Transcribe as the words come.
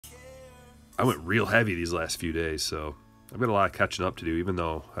I went real heavy these last few days, so I've got a lot of catching up to do. Even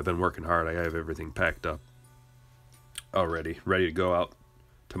though I've been working hard, I have everything packed up already, ready to go out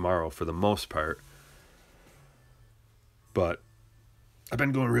tomorrow for the most part. But I've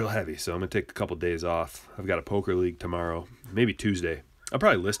been going real heavy, so I'm going to take a couple days off. I've got a poker league tomorrow, maybe Tuesday. I'll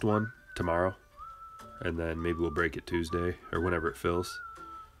probably list one tomorrow, and then maybe we'll break it Tuesday or whenever it fills.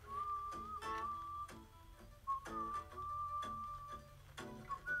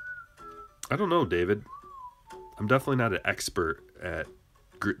 I don't know, David. I'm definitely not an expert at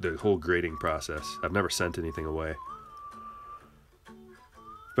the whole grading process. I've never sent anything away.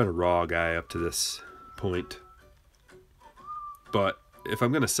 I've been a raw guy up to this point. But if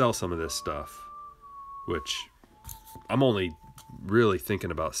I'm going to sell some of this stuff, which I'm only really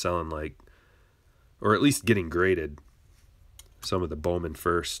thinking about selling, like, or at least getting graded, some of the Bowman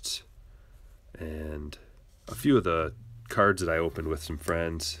firsts and a few of the cards that I opened with some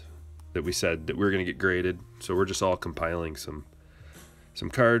friends that we said that we were going to get graded. So we're just all compiling some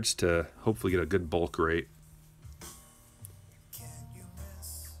cards to hopefully get a good bulk rate.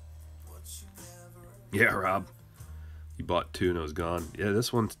 Yeah, Rob. You bought 2 and it was gone. Yeah,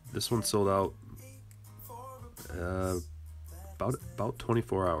 this one sold out about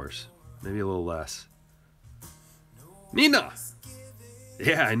 24 hours, maybe a little less. Nina.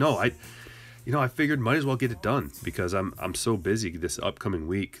 Yeah, I know. I figured might as well get it done because I'm so busy this upcoming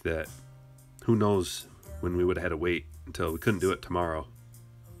week that who knows when we would have had to wait until we couldn't do it tomorrow.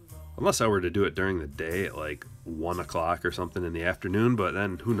 Unless I were to do it during the day at like 1 o'clock or something in the afternoon, but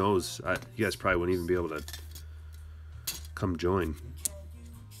then who knows? You guys probably wouldn't even be able to come join,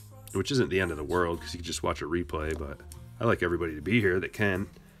 which isn't the end of the world because you can just watch a replay, but I like everybody to be here that can.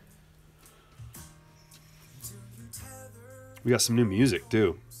 We got some new music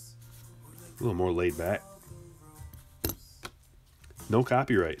too, a little more laid back. No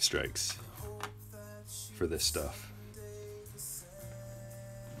copyright strikes for this stuff.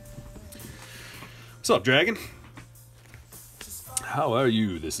 What's up, Dragon? How are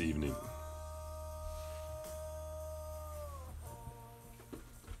you this evening?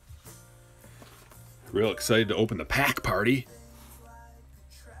 Real excited to open the pack party.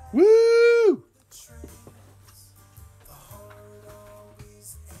 Woo!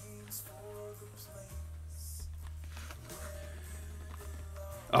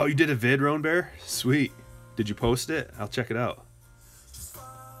 Oh, you did a vid, Roan Bear? Sweet. Did you post it? I'll check it out.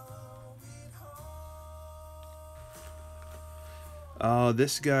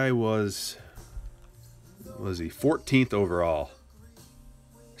 This guy was he 14th overall.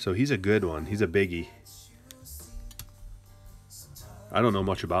 So he's a good one. He's a biggie. I don't know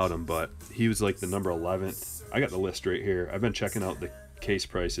much about him, but he was like the number 11th. I got the list right here. I've been checking out the case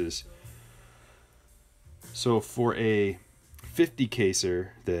prices. So for a 50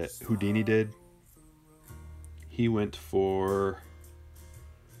 caser that Houdini did, he went for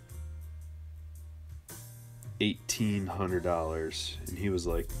 $1,800, and he was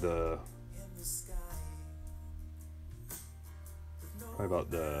like probably about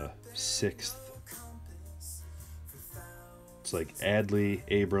the 6th. It's like Adley,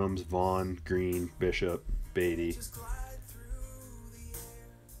 Abrams, Vaughn, Green, Bishop, Beatty,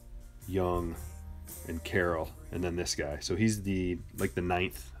 Young, and Carroll, and then this guy. So he's the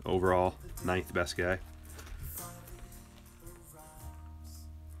 9th overall, 9th best guy.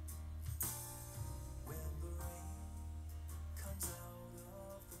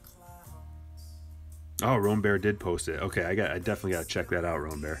 Oh, Roan Bear did post it. Okay, I definitely got to check that out,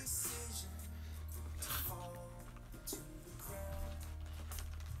 Roan Bear.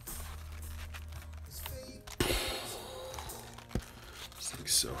 This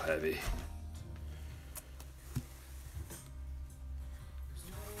thing's so heavy.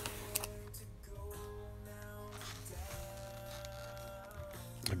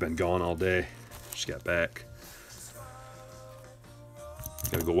 I've been gone all day. Just got back.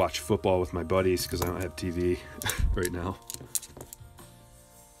 Gotta go watch football with my buddies because I don't have TV right now.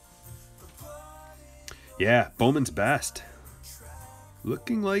 Yeah, Bowman's best.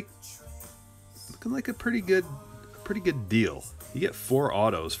 Looking like a pretty good deal. You get 4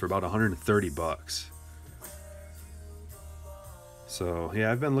 autos for about 130 bucks. So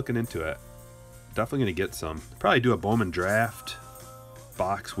yeah, I've been looking into it. Definitely gonna get some. Probably do a Bowman Draft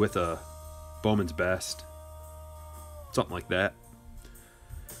box with a Bowman's best. Something like that.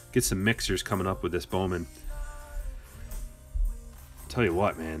 Get some mixers coming up with this Bowman. Tell you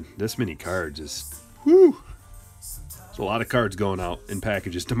what, man, this many cards is woo. There's a lot of cards going out in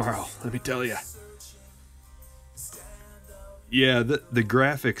packages tomorrow, let me tell you. Yeah, the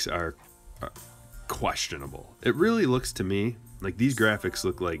graphics are questionable. It really looks to me like these graphics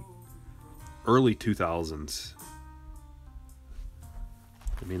look like early 2000s.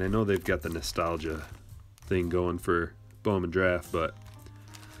 I mean, I know they've got the nostalgia thing going for Bowman Draft, but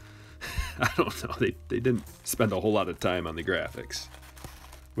I don't know. They didn't spend a whole lot of time on the graphics.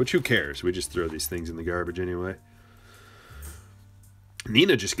 Which, who cares? We just throw these things in the garbage anyway.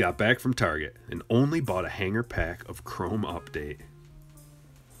 Nina just got back from Target and only bought a hanger pack of Chrome Update.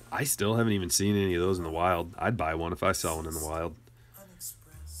 I still haven't even seen any of those in the wild. I'd buy one if I saw one in the wild.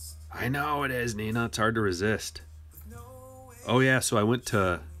 I know it is, Nina. It's hard to resist. Oh yeah, so I went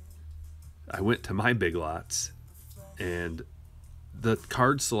to my Big Lots, and the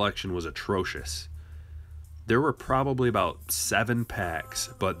card selection was atrocious. There were probably about 7 packs,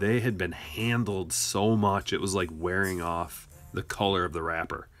 but they had been handled so much it was like wearing off the color of the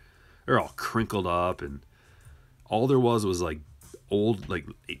wrapper. They're all crinkled up, and all there was like old, like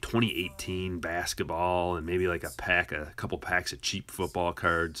 2018 basketball, and maybe like a couple packs of cheap football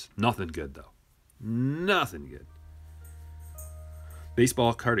cards. Nothing good though. Nothing good.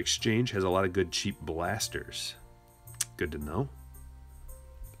 Baseball Card Exchange has a lot of good cheap blasters. Good to know.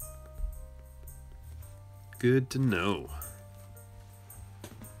 Good to know.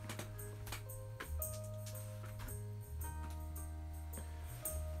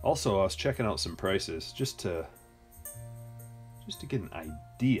 Also, I was checking out some prices just to get an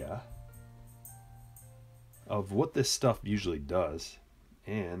idea of what this stuff usually does,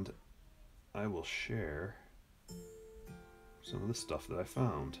 and I will share some of the stuff that I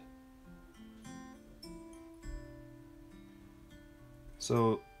found.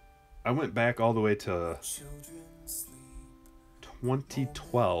 So I went back all the way to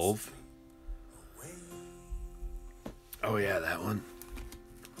 2012. Oh yeah, that one.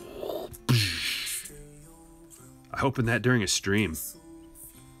 I opened that during a stream.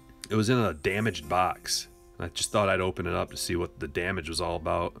 It was in a damaged box. I just thought I'd open it up to see what the damage was all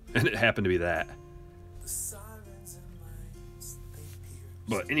about, and it happened to be that.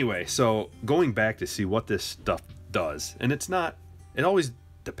 But anyway, so going back to see what this stuff does, and it always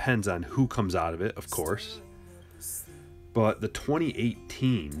depends on who comes out of it, of course. But the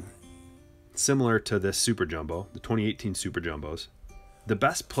 2018, similar to this Super Jumbo, the 2018 Super Jumbos, the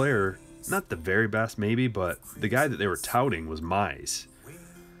best player, not the very best maybe, but the guy that they were touting was Mize.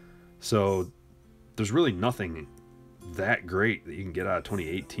 So there's really nothing that great that you can get out of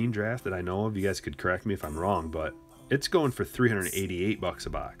 2018 draft that I know of. You guys could correct me if I'm wrong, but it's going for $388 a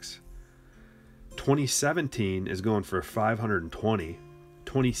box. 2017 is going for $520.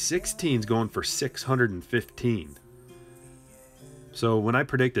 2016 is going for $615. So when I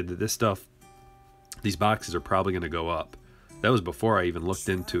predicted that these boxes are probably going to go up, that was before I even looked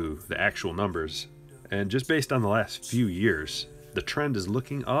into the actual numbers. And just based on the last few years, the trend is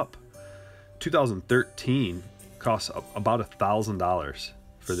looking up. 2013 costs about $1,000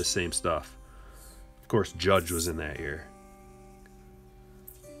 for the same stuff. Of course, Judge was in that year.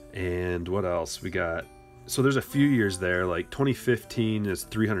 And what else we got? So there's a few years there, like 2015 is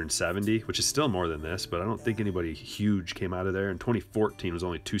 $370, which is still more than this, but I don't think anybody huge came out of there. And 2014 was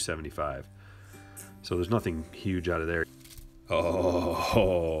only $275. So there's nothing huge out of there.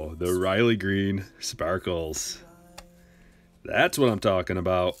 Oh, the Riley Green Sparkles. That's what I'm talking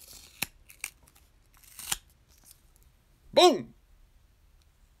about. Boom!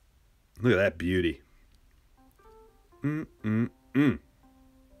 Look at that beauty.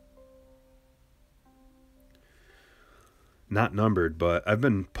 Not numbered, but I've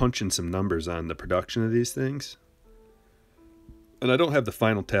been punching some numbers on the production of these things. And I don't have the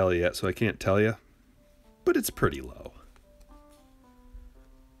final tally yet, so I can't tell you. But it's pretty low.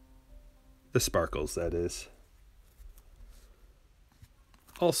 The sparkles, that is.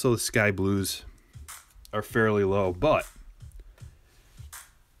 Also, the sky blues are fairly low, but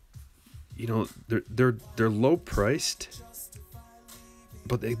you know, they're low priced.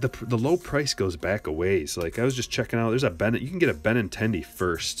 But the low price goes back a ways. Like, I was just checking out, there's you can get a Benintendi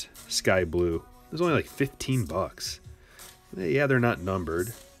first sky blue. It was only like $15. Yeah, they're not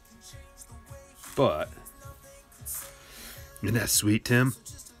numbered, but isn't that sweet, Tim?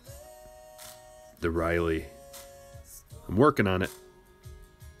 The Riley. I'm working on it.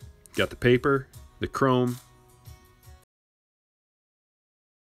 Got the paper, the chrome,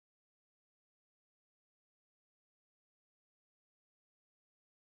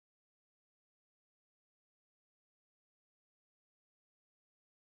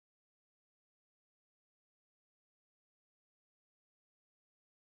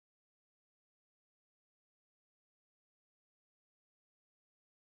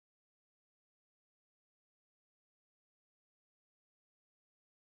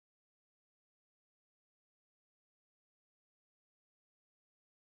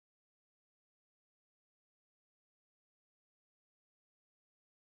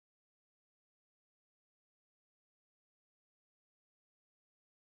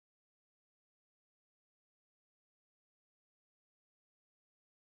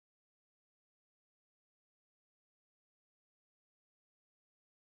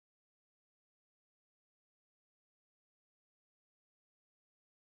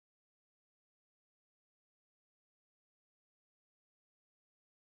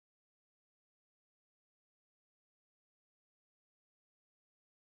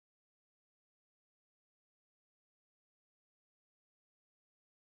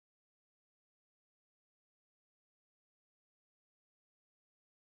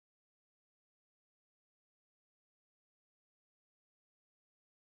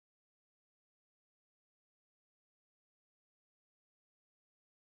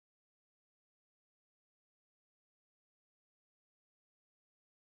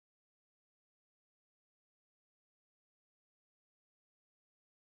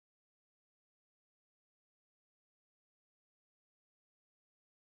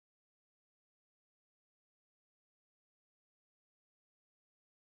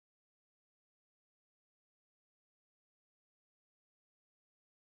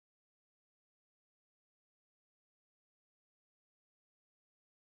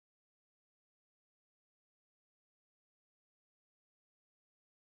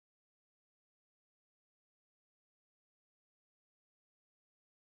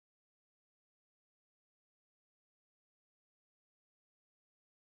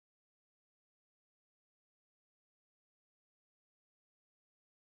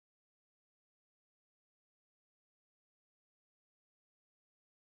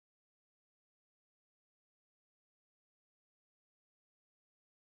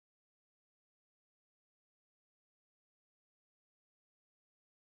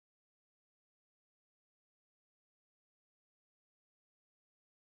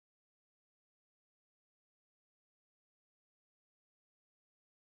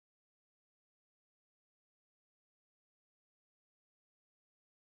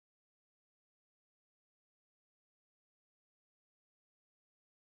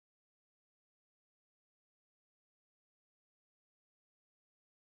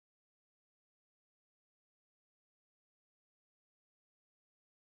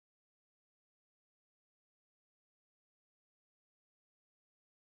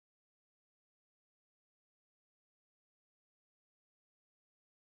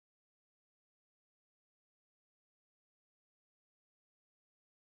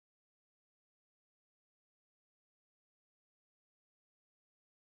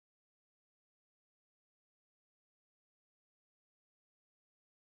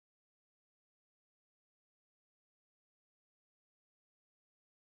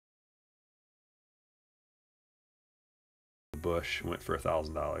 bush went for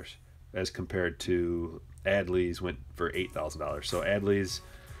 $1,000, as compared to Adley's went for $8,000. So Adley's,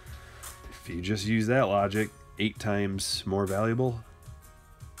 if you just use that logic, 8 times more valuable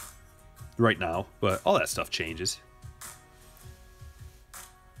right now, but all that stuff changes.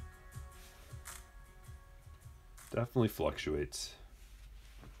 Definitely fluctuates.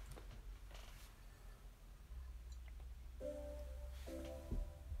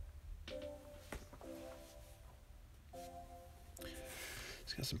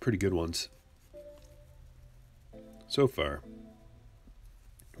 It's got some pretty good ones so far.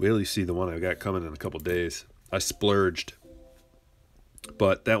 Wait till you see the one I got coming in a couple days. I splurged,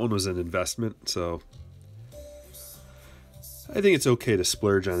 but that one was an investment, so I think it's okay to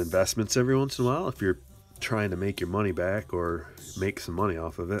splurge on investments every once in a while if you're trying to make your money back or make some money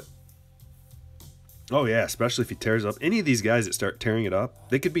off of it. Oh yeah, especially if he tears up. Any of these guys that start tearing it up,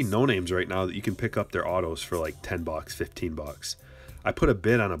 they could be no names right now that you can pick up their autos for like $10, $15. I put a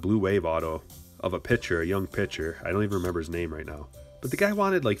bid on a Blue Wave auto of a pitcher, a young pitcher. I don't even remember his name right now. But the guy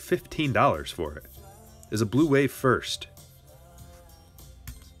wanted like $15 for it. As a Blue Wave first.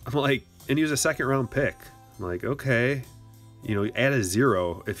 I'm like, and he was a second round pick. I'm like, okay, you know, add a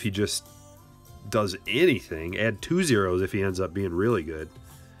 0 if he just does anything. Add 2 zeros if he ends up being really good.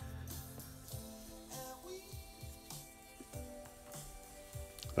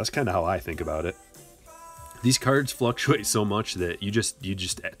 That's kind of how I think about it. These cards fluctuate so much that you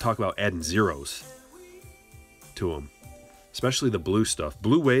just talk about adding zeros to them. Especially the blue stuff.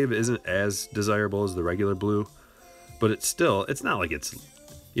 Blue Wave isn't as desirable as the regular blue, but it's not like it's,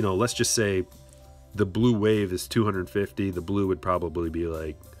 you know, let's just say the Blue Wave is 250. The blue would probably be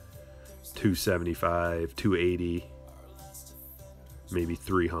like 275, 280, maybe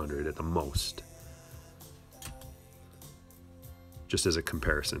 300 at the most. Just as a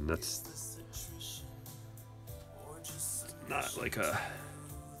comparison, that's not like a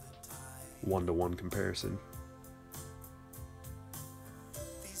one-to-one comparison.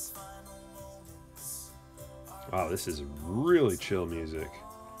 Wow, this is really chill music.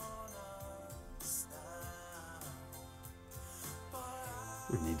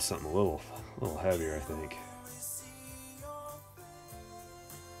 We need something a little heavier, I think.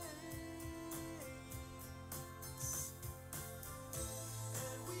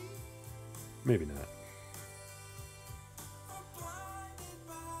 Maybe not.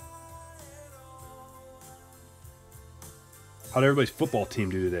 How'd everybody's football team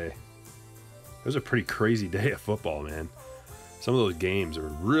do today? It was a pretty crazy day of football, man. Some of those games were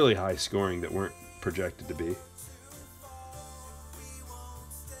really high scoring that weren't projected to be.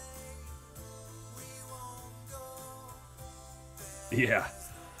 Yeah.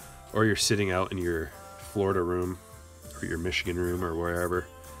 Or you're sitting out in your Florida room or your Michigan room or wherever,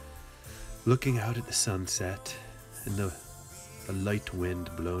 looking out at the sunset and the light wind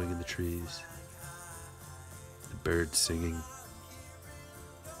blowing in the trees, the birds singing.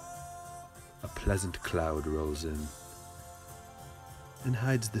 A pleasant cloud rolls in and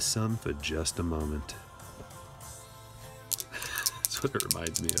hides the sun for just a moment. That's what it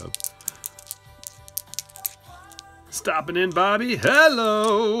reminds me of. Stopping in, Bobby.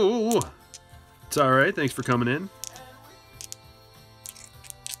 Hello. It's all right. Thanks for coming in.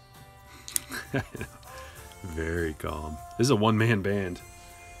 Very calm. This is a one-man band.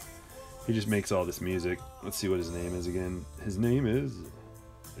 He just makes all this music. Let's see what his name is again. His name is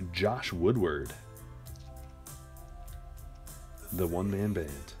Josh Woodward. The one-man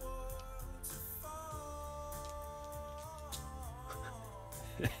band.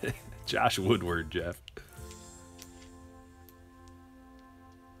 Josh Woodward, Jeff.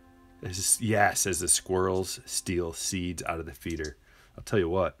 Yes, as the squirrels steal seeds out of the feeder. I'll tell you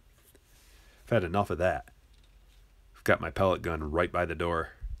what. I've had enough of that. I've got my pellet gun right by the door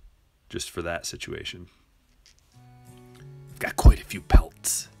just for that situation. I've got quite a few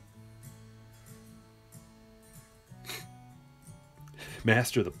pelts.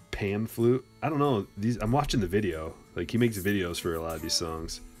 Master the Pan Flute. I don't know. I'm watching the video. Like, he makes videos for a lot of these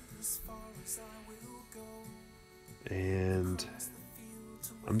songs. And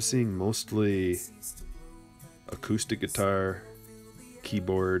I'm seeing mostly acoustic guitar,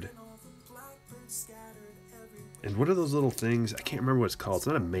 keyboard, and what are those little things? I can't remember what it's called. It's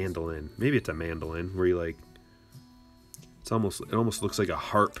not a mandolin. Maybe it's a mandolin where you like, it almost looks like a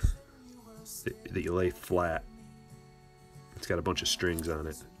harp that you lay flat. It's got a bunch of strings on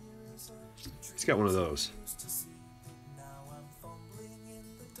it. He's got one of those.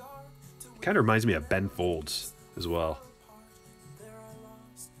 Kind of reminds me of Ben Folds as well.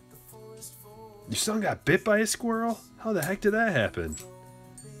 Your son got bit by a squirrel? How the heck did that happen?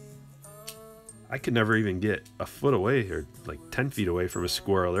 I could never even get a foot away or like 10 feet away from a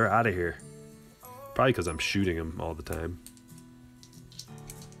squirrel. They're out of here. Probably because I'm shooting them all the time.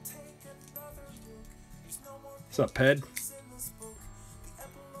 What's up, Ped?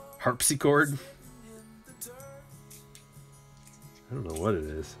 Harpsichord? I don't know what it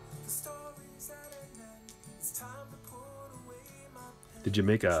is. Did you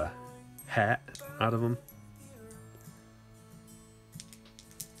make a hat out of them?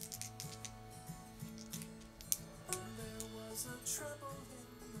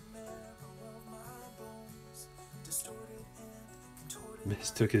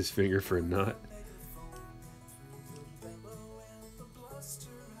 Mistook his finger for a nut.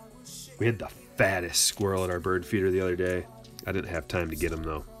 We had the fattest squirrel at our bird feeder the other day. I didn't have time to get him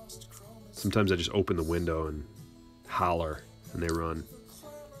though. Sometimes I just open the window and holler and they run.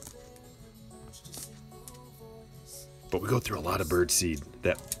 But we go through a lot of bird seed.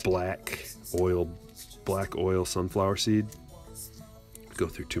 That black oil sunflower seed. We go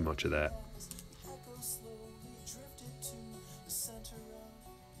through too much of that.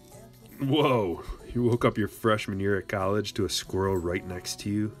 Whoa, you woke up your freshman year at college to a squirrel right next to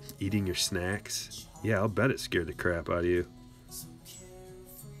you, eating your snacks. Yeah, I'll bet it scared the crap out of you.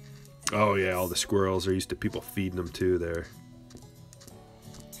 Oh yeah, all the squirrels are used to people feeding them too there.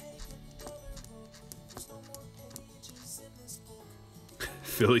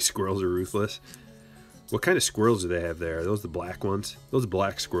 Philly squirrels are ruthless. What kind of squirrels do they have there? Are those the black ones? Those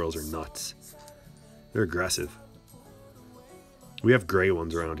black squirrels are nuts. They're aggressive. We have gray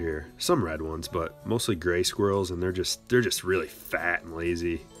ones around here. Some red ones, but mostly gray squirrels, and they're just really fat and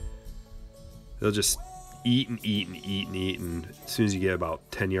lazy. They'll just eat and eat and eat and eat, and as soon as you get about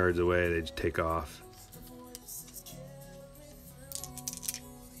 10 yards away, they just take off.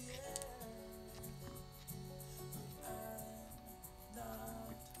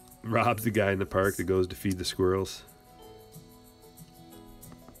 Rob's the guy in the park that goes to feed the squirrels.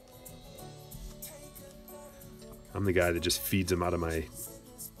 I'm the guy that just feeds them out of my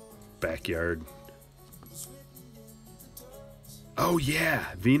backyard. Oh yeah,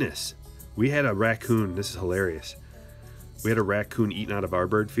 Venus. We had a raccoon. This is hilarious. We had a raccoon eating out of our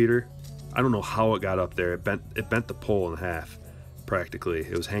bird feeder. I don't know how it got up there. It bent the pole in half, practically.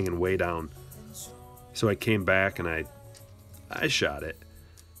 It was hanging way down. So I came back and I shot it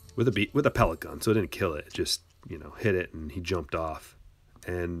with a pellet gun. So it didn't kill it. It just, hit it and he jumped off.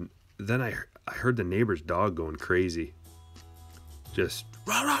 And then I heard the neighbor's dog going crazy. Just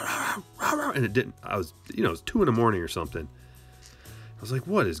rah, rah, rah, rah, rah, and it didn't. I was, it was 2 a.m. or something. I was like,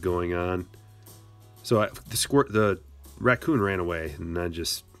 what is going on? So the raccoon ran away, and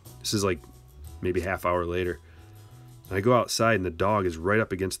this is like maybe half hour later. And I go outside, and the dog is right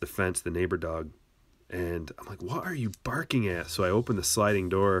up against the fence, the neighbor dog. And I'm like, what are you barking at? So I open the sliding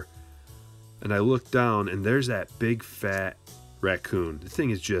door, and I look down, and there's that big fat raccoon. The thing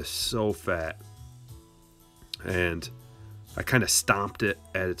is just so fat. And I kind of stomped it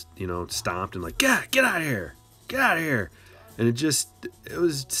at its, stomped and like, get out of here. Get out of here. And it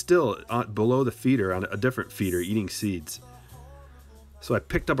was still below the feeder on a different feeder eating seeds. So I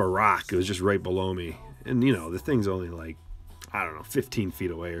picked up a rock. It was just right below me. And, the thing's only like, 15 feet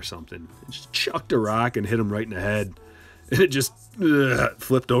away or something. It just chucked a rock and hit him right in the head. And it just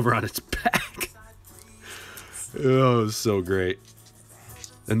flipped over on its back. Oh, it was so great.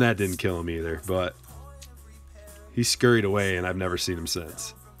 And that didn't kill him either, but he scurried away and I've never seen him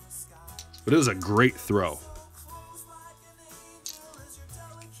since. But it was a great throw.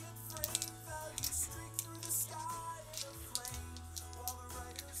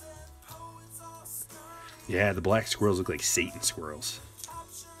 Yeah, the black squirrels look like Satan squirrels.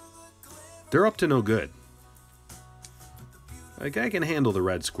 They're up to no good. Like, I can handle the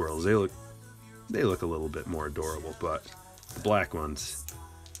red squirrels. They look a little bit more adorable, but the black ones,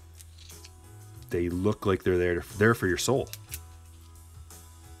 they look like they're there for your soul.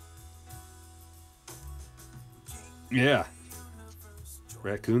 Yeah.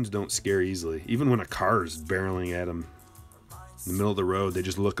 Raccoons don't scare easily. Even when a car is barreling at them in the middle of the road, they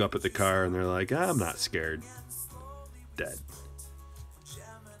just look up at the car and they're like, I'm not scared. Dead.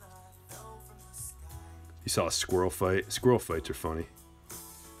 You saw a squirrel fight? Squirrel fights are funny.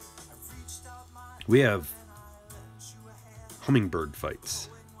 We have hummingbird fights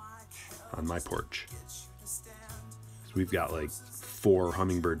on my porch. So we've got like 4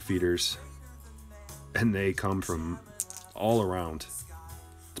 hummingbird feeders, and they come from all around.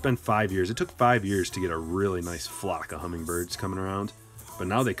 It's been 5 years. It took 5 years to get a really nice flock of hummingbirds coming around, but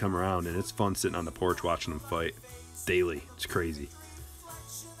now they come around and it's fun sitting on the porch watching them fight daily. It's crazy.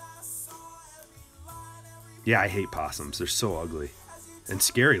 Yeah, I hate possums. They're so ugly and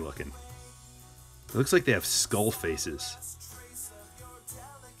scary looking. It looks like they have skull faces.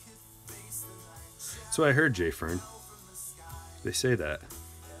 That's what I heard, Jay Fern. They say that.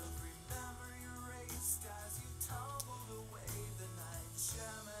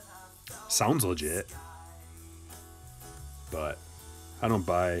 Sounds legit. But I don't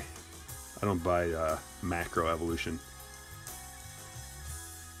buy macro evolution.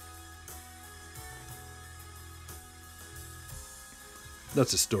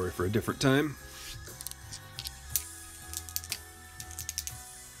 That's a story for a different time.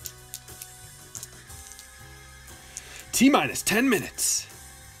 T-minus 10 minutes.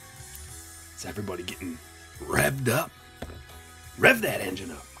 Is everybody getting revved up? Rev that engine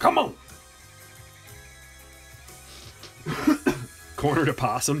up. Come on. Cornered a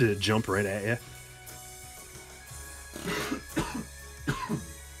possum. Did it jump right at you?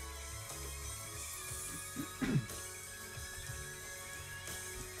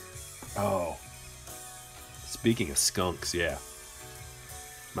 Oh. Speaking of skunks, yeah.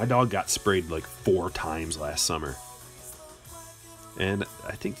 My dog got sprayed like 4 times last summer. And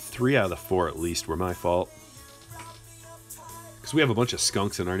I think 3 out of the 4 at least were my fault. Because we have a bunch of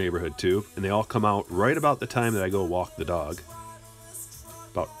skunks in our neighborhood too. And they all come out right about the time that I go walk the dog.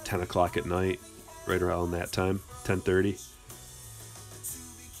 About 10 o'clock at night. Right around that time. 10:30.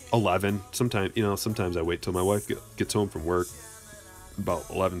 11. Sometimes I wait till my wife gets home from work. About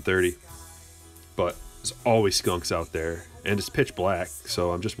 11:30. But there's always skunks out there. And it's pitch black, so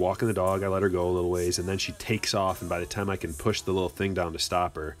I'm just walking the dog. I let her go a little ways, and then she takes off, and by the time I can push the little thing down to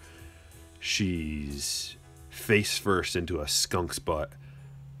stop her, she's face first into a skunk's butt.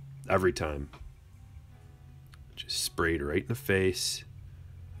 Every time. Just sprayed right in the face.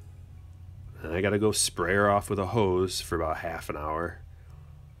 And I gotta go spray her off with a hose for about half an hour.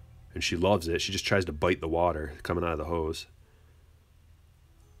 And she loves it. She just tries to bite the water coming out of the hose.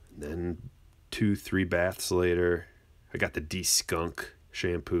 And then 2-3 baths later, I got the de-skunk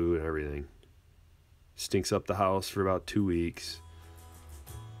shampoo and everything. Stinks up the house for about 2 weeks.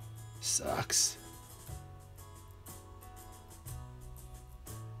 Sucks.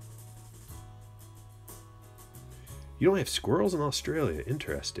 You don't have squirrels in Australia.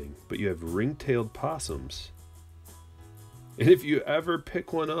 Interesting. But you have ring-tailed possums. And if you ever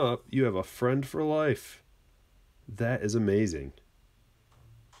pick one up, you have a friend for life. That is amazing.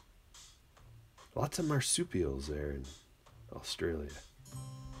 Lots of marsupials there in Australia.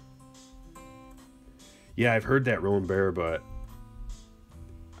 Yeah, I've heard that, Rowan Bear, but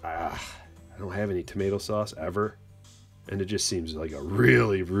I don't have any tomato sauce ever. And it just seems like a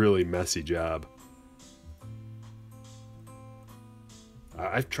really, really messy job.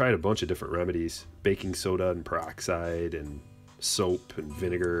 I've tried a bunch of different remedies. Baking soda and peroxide and soap and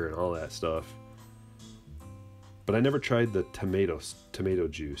vinegar and all that stuff. But I never tried the tomato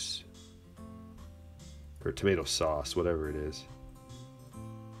juice. Or tomato sauce, whatever it is.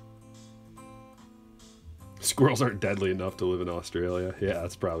 Squirrels aren't deadly enough to live in Australia. Yeah,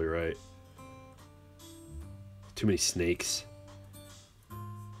 that's probably right. Too many snakes.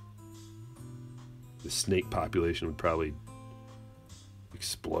 The snake population would probably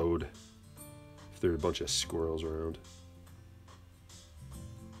explode if there were a bunch of squirrels around.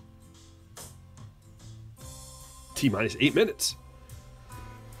 T-minus 8 minutes.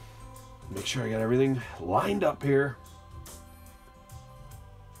 Make sure I got everything lined up here.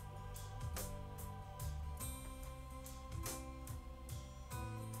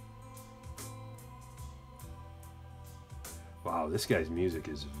 Wow, this guy's music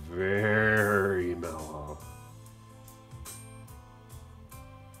is very mellow.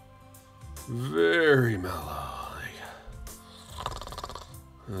 Very mellow.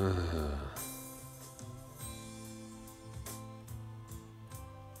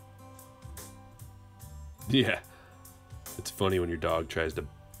 Yeah. It's funny when your dog tries to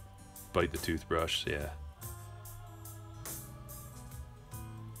bite the toothbrush, yeah.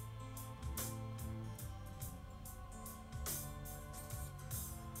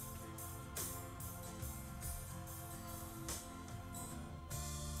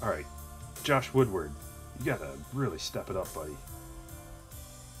 Alright, Josh Woodward, you gotta really step it up, buddy.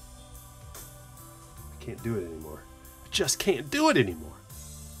 I can't do it anymore. I just can't do it anymore.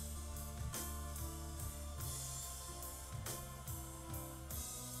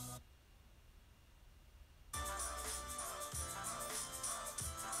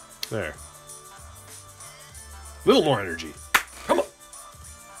 There. A little more energy. Come on.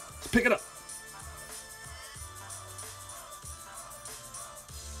 Let's pick it up.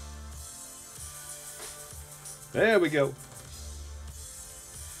 There we go.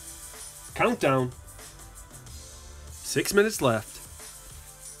 Countdown. 6 minutes left.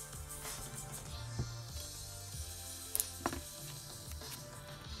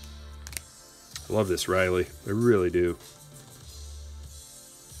 I love this Riley. I really do.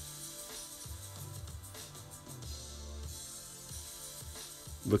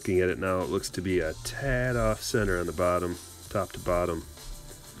 Looking at it now, it looks to be a tad off center on the bottom, top to bottom.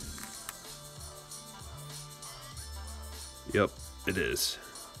 Yep, it is.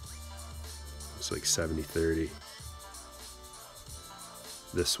 It's like 70-30.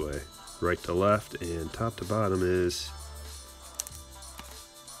 This way, right to left, and top to bottom is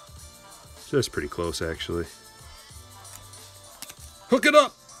just pretty close, actually. Hook it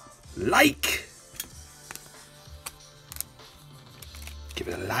up! Like! Give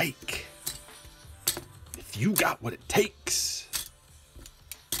it a like. If you got what it takes.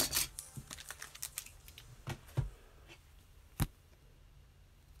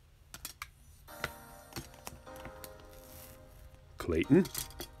 Clayton.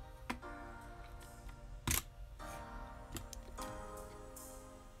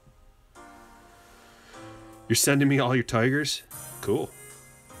 You're sending me all your tigers? Cool.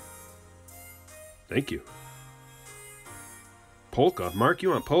 Thank you. Polka. Mark, you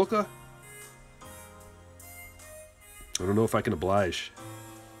want polka? I don't know if I can oblige.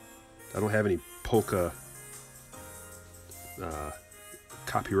 I don't have any polka,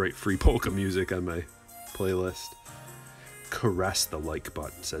 copyright-free polka music on my playlist. Caress the like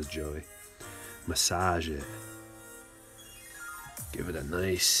button, says Joey. Massage it. Give it a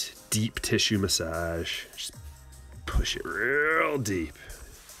nice deep tissue massage. Just push it real deep.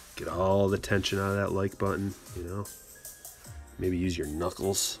 Get all the tension out of that like button, you know. Maybe use your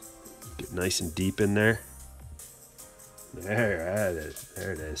knuckles. Get nice and deep in there. There it is.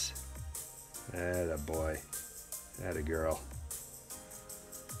 There it is. Atta boy. Atta girl.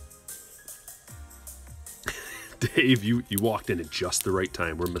 Dave, you walked in at just the right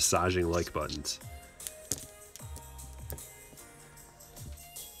time. We're massaging like buttons.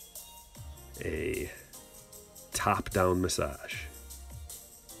 A top-down massage.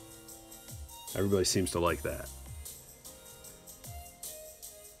 Everybody seems to like that.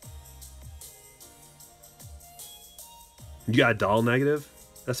 You got a doll negative?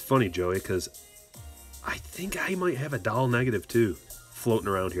 That's funny, Joey, because I think I might have a doll negative too floating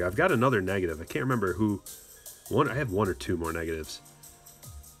around here. I've got another negative. I can't remember who. I have one or two more negatives,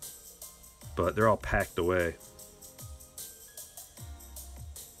 but they're all packed away.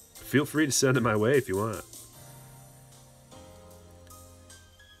 Feel free to send it my way if you want.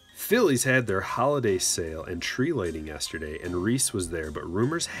 Phillies had their holiday sale and tree lighting yesterday, and Reese was there, but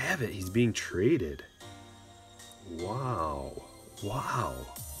rumors have it he's being traded. Wow. Wow.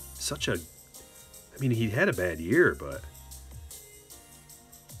 Such a... I mean, he had a bad year, but...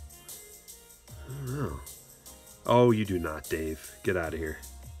 I don't know. Oh, you do not, Dave. Get out of here.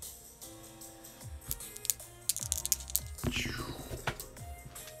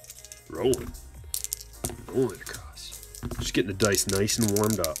 Rolling. Rolling across. Just getting the dice nice and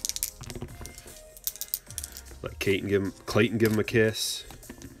warmed up. Let Clayton give him a kiss.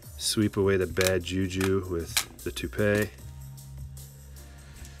 Sweep away the bad juju with the toupee.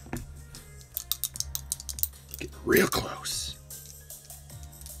 Getting real close.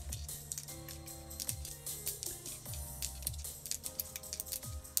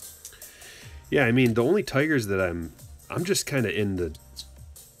 Yeah, I mean, the only Tigers that I'm just kind of in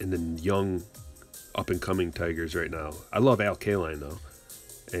the young, up and coming Tigers right now. I love Al Kaline though,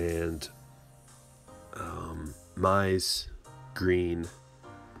 and Mize, Green.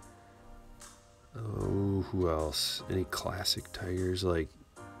 Oh, who else? Any classic Tigers? Like,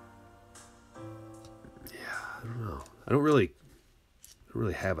 yeah, I don't know. I don't really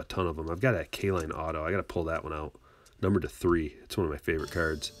have a ton of them. I've got a Kaline auto. I got to pull that one out. Number to 3. It's one of my favorite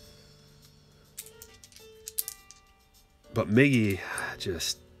cards. But Miggy,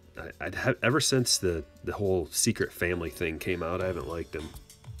 just, ever since the whole Secret Family thing came out, I haven't liked him.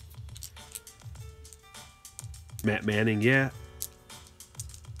 Matt Manning, yeah,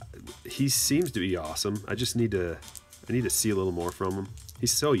 he seems to be awesome. I just need to see a little more from him.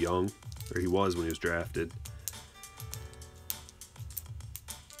 He's so young, or he was when he was drafted.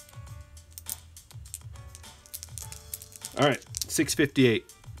 All right, 6:58.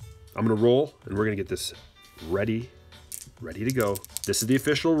 I'm gonna roll, and we're gonna get this ready to go. This is the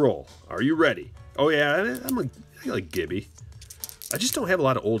official roll. Are you ready? Oh yeah, I like Gibby. I just don't have a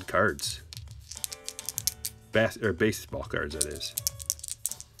lot of old cards. Baseball cards, that is.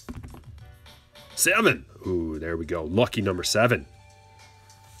 7. Ooh, there we go. Lucky number 7.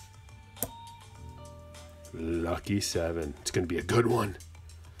 Lucky 7. It's gonna be a good one.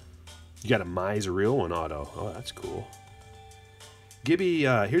 You got a Mize real one auto. Oh, that's cool. Gibby,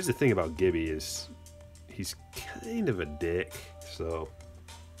 here's the thing about Gibby is he's kind of a dick, so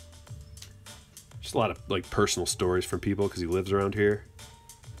Just a lot of like personal stories from people because he lives around here.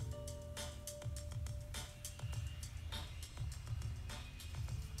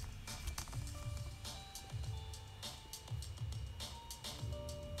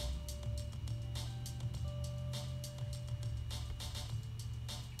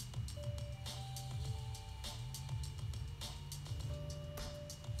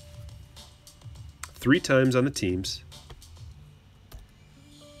 Three times on the teams.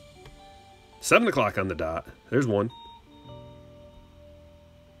 7 o'clock on the dot. There's 1.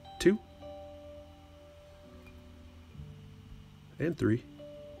 2. And 3.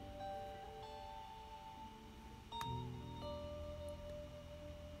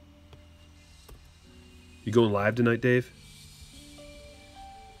 You going live tonight, Dave?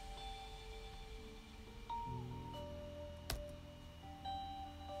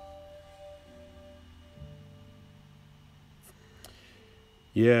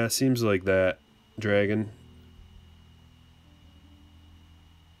 Yeah, seems like that, Dragon.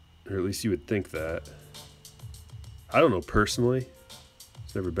 Or at least you would think that. I don't know personally.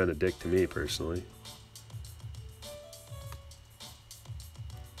 It's never been a dick to me personally.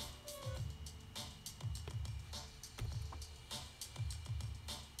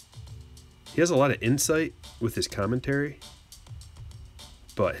 He has a lot of insight with his commentary,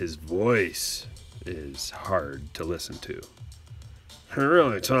 but his voice is hard to listen to. He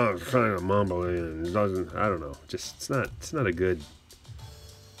really talks kind of mumbly and doesn't. I don't know. Just it's not a good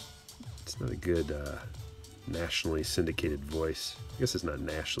nationally syndicated voice. I guess it's not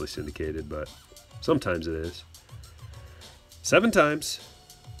nationally syndicated, but sometimes it is. 7 times.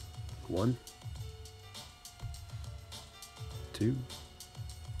 1, 2,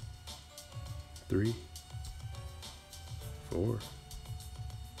 3, 4,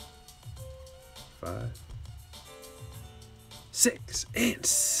 5, 6, and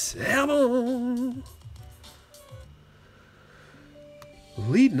 7.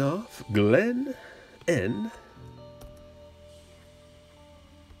 Leading off, Glenn N.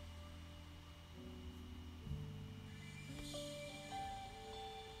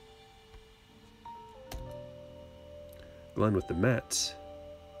 Glenn with the Mets.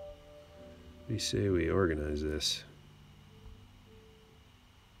 What do you say we organize this?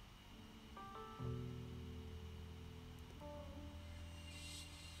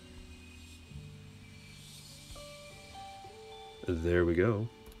 There we go.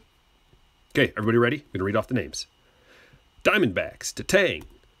 Okay, everybody ready? I'm going to read off the names. Diamondbacks to Tang.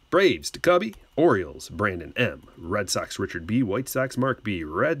 Braves to Cubby. Orioles, Brandon M. Red Sox, Richard B. White Sox, Mark B.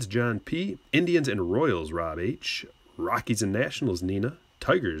 Reds, John P. Indians and Royals, Rob H. Rockies and Nationals, Nina.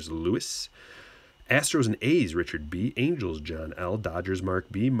 Tigers, Lewis. Astros and A's, Richard B. Angels, John L. Dodgers,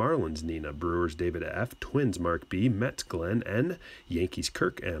 Mark B. Marlins, Nina. Brewers, David F. Twins, Mark B. Mets, Glenn N. Yankees,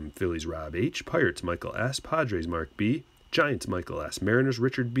 Kirk M. Phillies, Rob H. Pirates, Michael S. Padres, Mark B. Giants, Michael S. Mariners,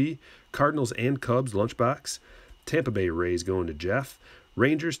 Richard B. Cardinals and Cubs, Lunchbox. Tampa Bay Rays going to Jeff.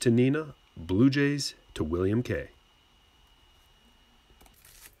 Rangers to Nina. Blue Jays to William K.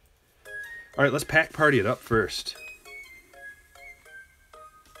 All right, let's pack party it up first.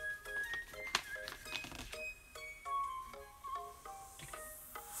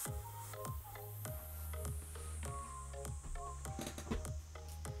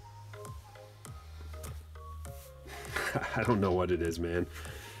 I don't know what it is, man.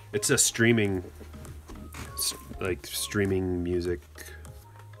 It's a streaming, like streaming music,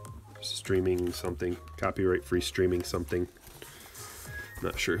 streaming something, copyright free streaming something.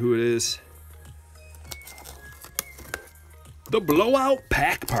 Not sure who it is. The Blowout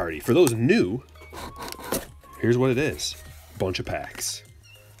Pack Party. For those new, here's what it is. Bunch of packs.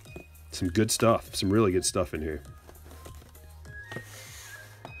 Some good stuff. Some really good stuff in here.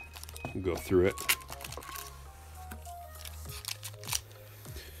 We'll go through it.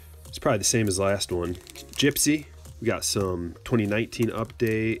 Probably the same as last one. Gypsy, we got some 2019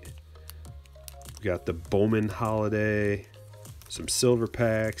 update. We got the Bowman holiday, some silver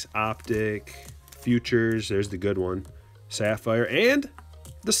packs, optic, futures. There's the good one, sapphire, and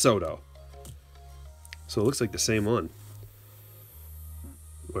the Soto. So it looks like the same one.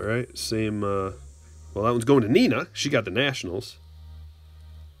 All right, same. Well, that one's going to Nina. She got the Nationals.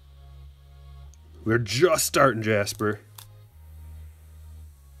 We're just starting, Jasper.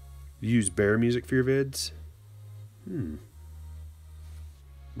 You use bear music for your vids?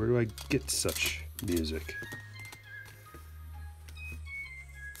 Where do I get such music?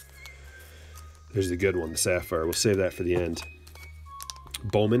 There's the good one, the sapphire. We'll save that for the end.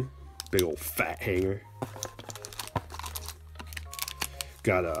 Bowman, big old fat hanger.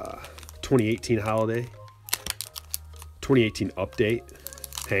 Got a 2018 holiday, 2018 update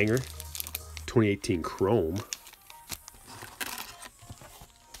hanger, 2018 Chrome.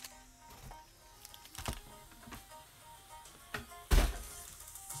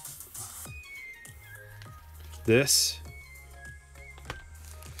 This.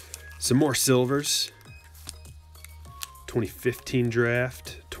 Some more silvers. 2015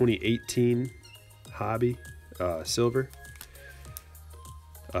 Draft, 2018 Hobby, silver.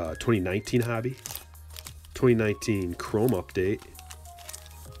 2019 Hobby. 2019 Chrome update.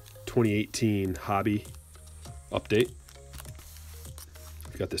 2018 Hobby update.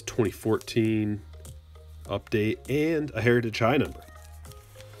 We've got this 2014 update and a Heritage High number.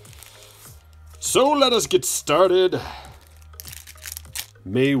 So let us get started.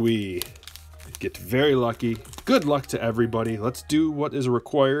 May we get very lucky. Good luck to everybody. Let's do what is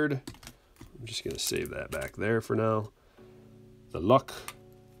required. I'm just going to save that back there for now. The luck.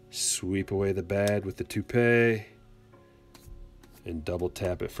 Sweep away the bad with the toupee. And double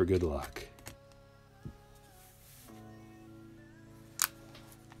tap it for good luck.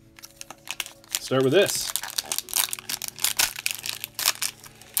 Start with this.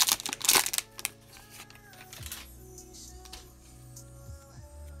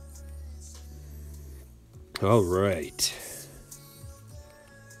 All right.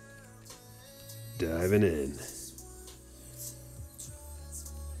 Diving in.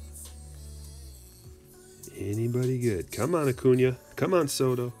 Anybody good? Come on, Acuna. Come on,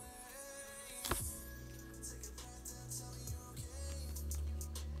 Soto.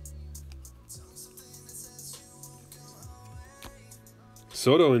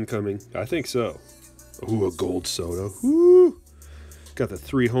 Soto incoming. I think so. Ooh, a gold Soto. Woo! Got the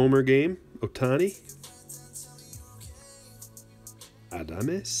 3-homer game. Ohtani.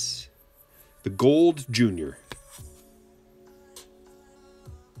 Adames. The Gold Jr.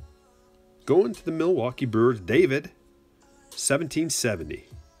 Going to the Milwaukee Brewers, David. 1770.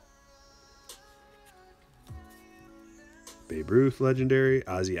 Babe Ruth, legendary.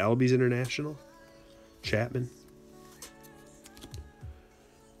 Ozzie Albies International. Chapman.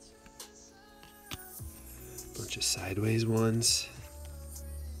 Bunch of sideways ones.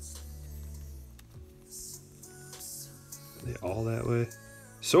 Are they all that way?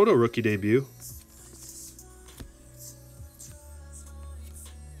 Soto rookie debut.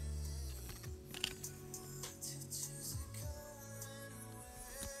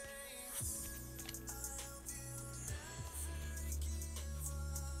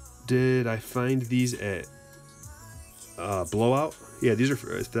 Did I find these at Blowout? Yeah, these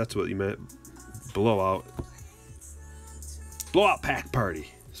are, if that's what you meant. Blowout. Blowout Pack Party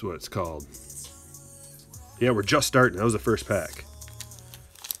is what it's called. Yeah, we're just starting. That was the first pack.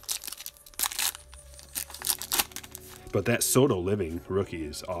 But that Soto Living rookie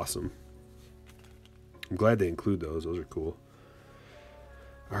is awesome. I'm glad they include those. Those are cool.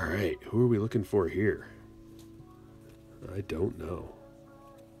 All right, who are we looking for here? I don't know.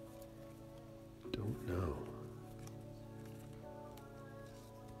 Don't know.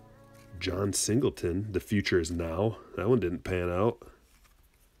 John Singleton, The Future Is Now. That one didn't pan out.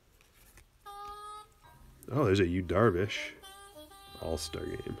 Oh, there's a Yu Darvish All-Star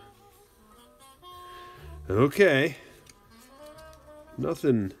Game. Okay.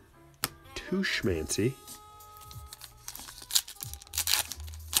 Nothing too schmancy.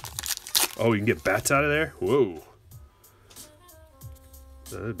 Oh, you can get bats out of there? Whoa.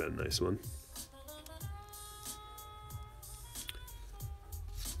 That'd have been a nice one.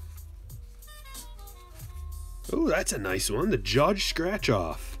 Oh, that's a nice one. The Judge scratch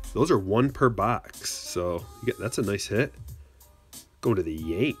off. Those are 1 per box. So that's a nice hit. Going to the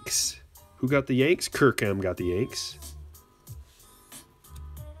Yanks. Who got the Yanks? Kirkham got the Yanks.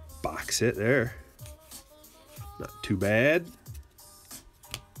 Box hit there. Not too bad.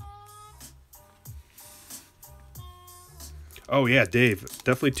 Oh, yeah, Dave.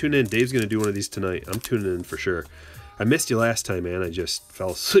 Definitely tune in. Dave's going to do one of these tonight. I'm tuning in for sure. I missed you last time, man. I just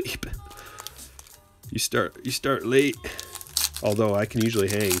fell asleep. You start late. Although I can usually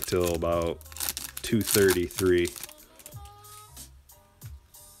hang till about 2:30, 3.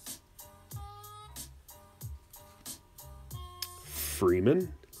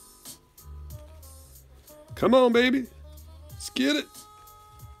 Freeman. Come on, baby. Let's get it.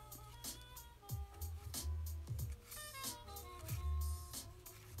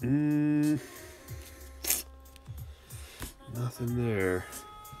 Nothing there.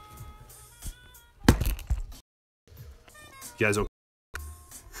 You guys okay?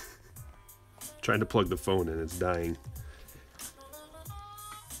 Trying to plug the phone in, it's dying.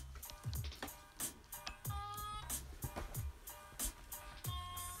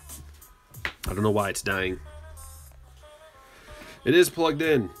 I don't know why it's dying. It is plugged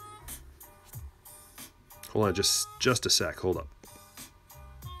in. Hold on, just a sec. Hold up.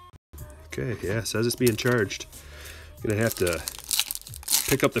 Okay, yeah, it says it's being charged. Gonna have to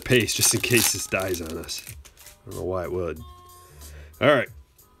pick up the pace just in case this dies on us. I don't know why it would. All right,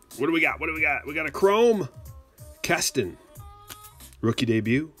 what do we got? What do we got? We got a Chrome Keston rookie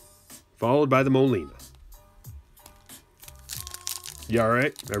debut, followed by the Molina. You all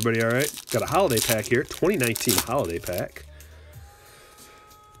right? Everybody all right? Got a holiday pack here, 2019 holiday pack.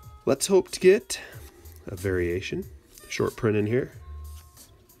 Let's hope to get a variation. Short print in here.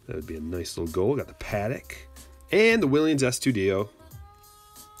 That would be a nice little goal. Got the Paddock and the Williams S2DO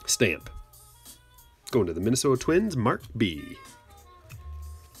stamp. Going to the Minnesota Twins, Mark B.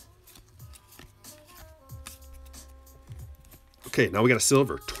 Okay, now we got a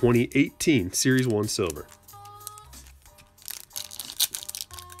silver. 2018 Series 1 silver.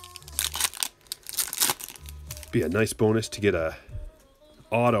 Be a nice bonus to get a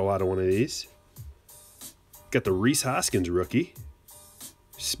auto out of one of these. Got the Rhys Hoskins rookie.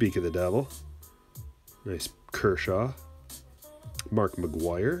 Speak of the devil. Nice Kershaw. Mark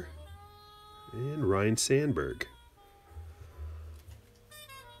McGuire. And Ryan Sandberg.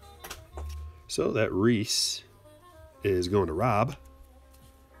 So that Rhys is going to Rob.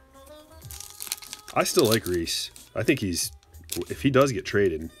 I still like Rhys. I think if he does get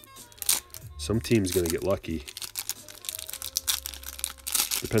traded, some team's going to get lucky.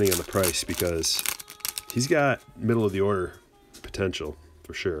 Depending on the price, because he's got middle of the order potential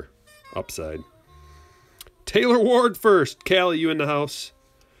for sure. Upside. Taylor Ward first. Callie, you in the house?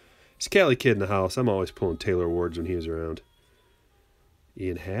 It's Callie Kid in the house. I'm always pulling Taylor Wards when he was around.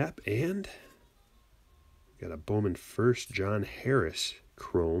 Ian Happ and got a Bowman first. John Harris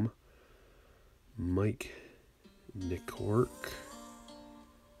Chrome. Mike Nicork.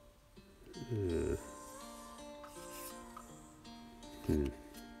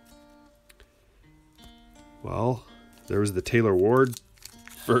 Well, there was the Taylor Ward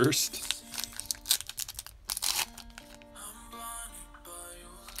first.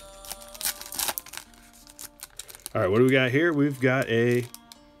 All right, what do we got here? We've got a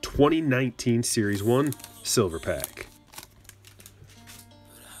 2019 Series 1 silver pack.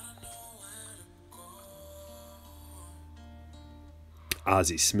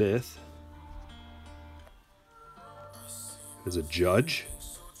 Ozzie Smith. There's a Judge.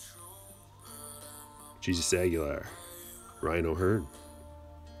 Jesus Aguilar. Ryan O'Hearn.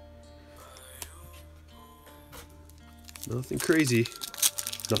 Nothing crazy.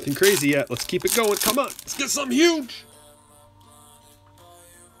 Nothing crazy yet. Let's keep it going. Come on. Let's get something huge.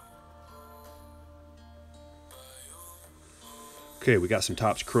 Okay, we got some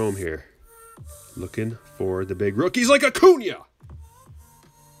Topps Chrome here. Looking for the big rookies like Acuna.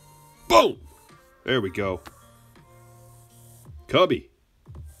 Boom. There we go. Cubby.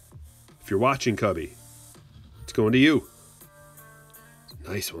 If you're watching, Cubby, it's going to you.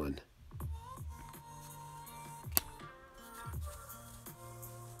 Nice one.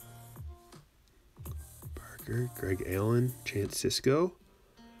 Parker, Greg Allen, Chance Cisco.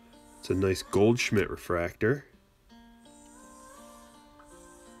 It's a nice Goldschmidt refractor.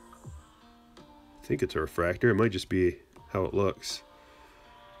 I think it's a refractor. It might just be how it looks.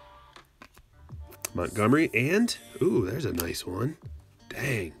 Montgomery and, ooh, there's a nice one.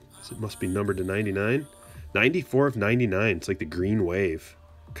 Dang. It must be numbered to 99. 94 of 99. It's like the green wave.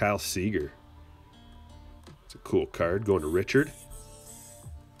 Kyle Seager. It's a cool card. Going to Richard.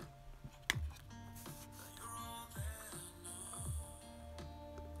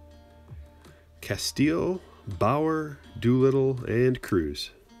 Castillo, Bauer, Doolittle, and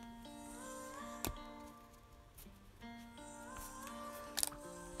Cruz.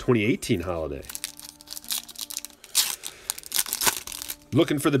 '18 holiday.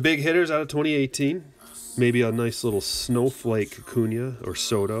 Looking for the big hitters out of 2018. Maybe a nice little snowflake Acuna or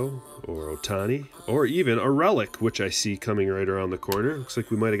Soto or Ohtani, or even a relic, which I see coming right around the corner. Looks like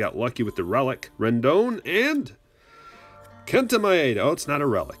we might have got lucky with the relic. Rendon and Kenta Maeda. Oh, it's not a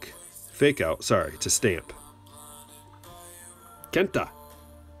relic. Fake out. Sorry, it's a stamp. Kenta.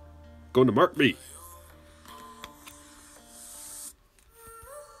 Going to Mark B.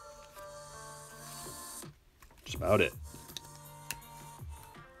 Just about it.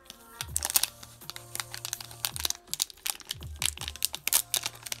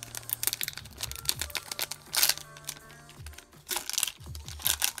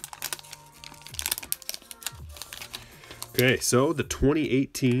 Okay, so the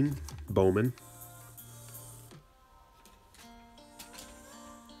 2018 Bowman.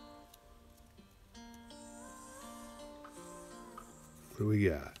 What do we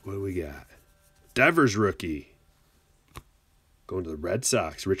got? What do we got? Devers rookie. Going to the Red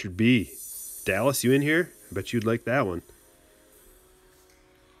Sox, Richard B. Dallas, you in here? I bet you'd like that one.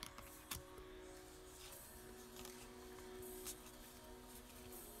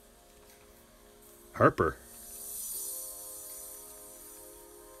 Harper.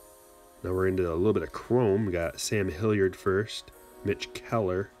 Now we're into a little bit of chrome. We got Sam Hilliard first. Mitch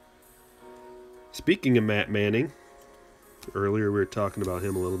Keller. Speaking of Matt Manning, earlier we were talking about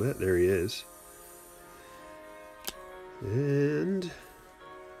him a little bit. There he is. And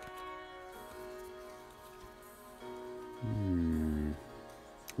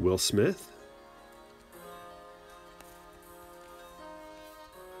Will Smith.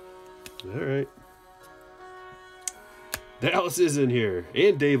 All right. Dallas is in here.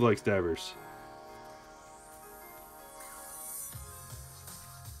 And Dave likes divers.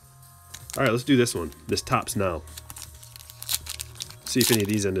 All right, let's do this one. This Tops Now. See if any of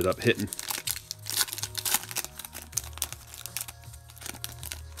these ended up hitting.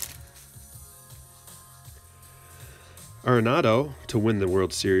 Arenado to win the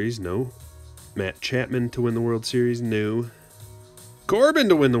World Series, no. Matt Chapman to win the World Series, no. Corbin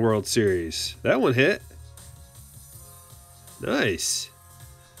to win the World Series. That one hit. Nice.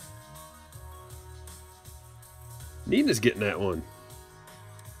 Nina's getting that one.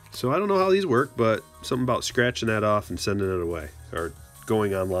 So I don't know how these work, but something about scratching that off and sending it away. Or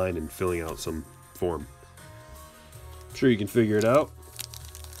going online and filling out some form. I'm sure you can figure it out.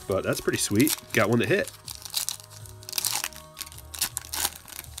 But that's pretty sweet. Got one that hit.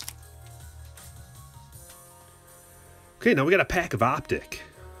 Okay, now we got a pack of Optic.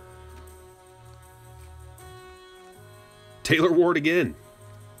 Taylor Ward again.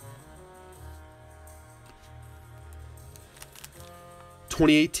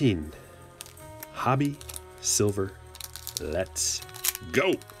 (2018) Hobby Silver. Let's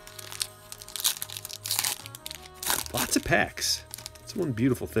go. Lots of packs. That's one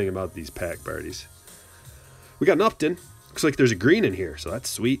beautiful thing about these pack parties. We got an Upton. Looks like there's a green in here, so that's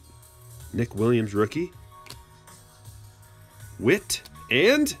sweet. Nick Williams rookie. Witt,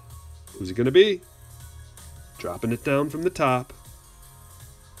 and who's it going to be? Dropping it down from the top.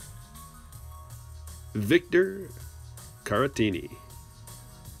 Victor Caratini.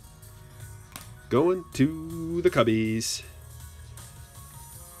 Going to the Cubbies.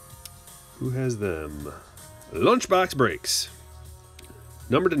 Who has them? Lunchbox Breaks.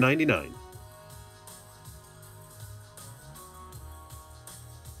 Number to 99.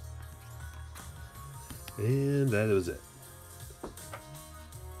 And that was it.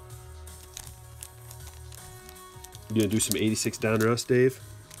 You gonna do some 86 down rust, Dave?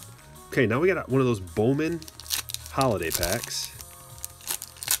 Okay, now we got one of those Bowman holiday packs.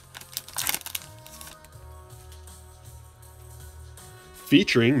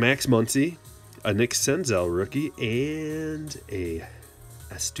 Featuring Max Muncy, a Nick Senzel rookie, and a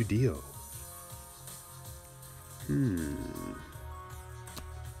Astudillo.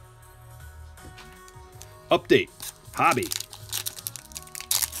 Update. Hobby.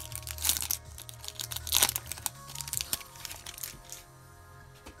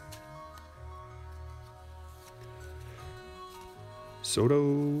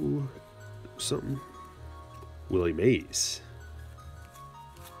 Soto something. Willie Mays.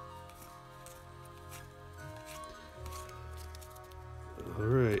 All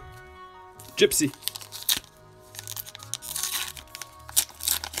right. Gypsy.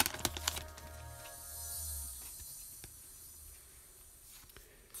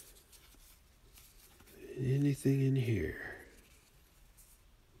 Anything in here?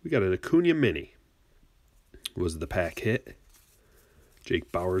 We got an Acuna Mini. Was the pack hit?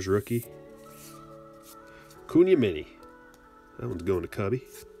 Jake Bauers rookie. Acuna Mini. That one's going to Cubby.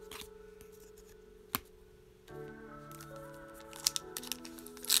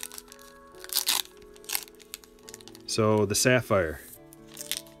 So the Sapphire.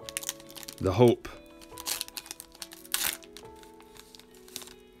 The Hope.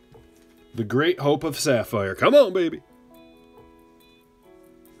 The Great Hope of Sapphire. Come on, baby.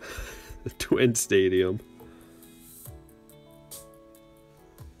 The Twin Stadium.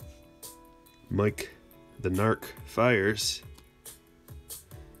 Mike the Narc Fires.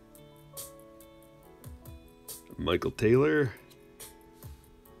 Michael Taylor.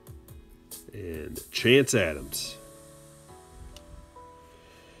 And Chance Adams.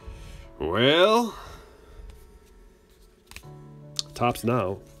 Well, Tops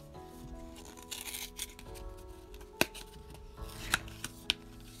Now.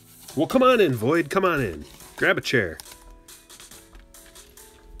 Well, come on in, Void. Come on in. Grab a chair.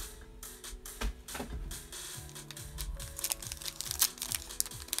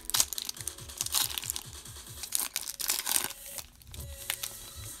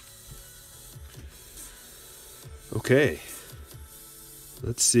 Okay.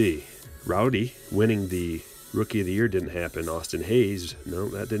 Let's see. Rowdy winning the Rookie of the Year didn't happen. Austin Hayes, no,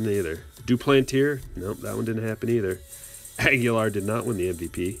 that didn't either. Duplantier, nope, that one didn't happen either. Aguilar did not win the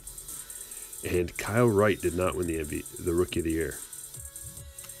MVP. And Kyle Wright did not win the Rookie of the Year.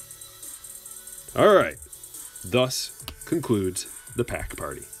 All right. Thus concludes the pack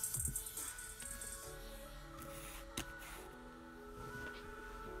party.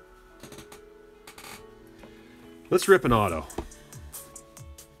 Let's rip an auto.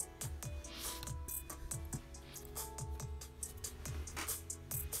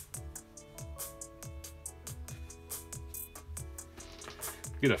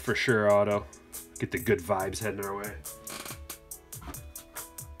 Get a for sure auto. Get the good vibes heading our way.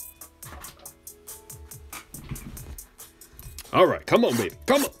 All right, come on, baby.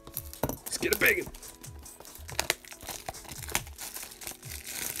 Come on. Let's get it big.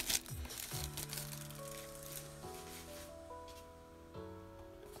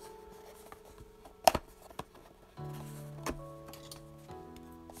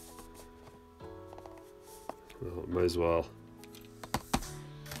 Well, might as well.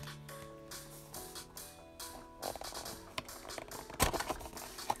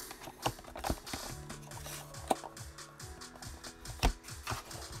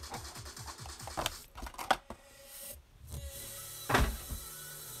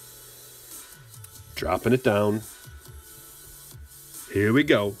 Dropping it down. Here we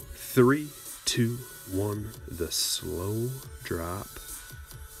go. 3, 2, 1. The slow drop.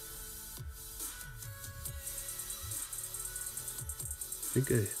 I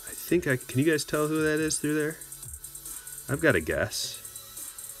think I can you guys tell who that is through there? I've got a guess.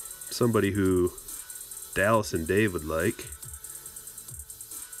 Somebody who Dallas and Dave would like.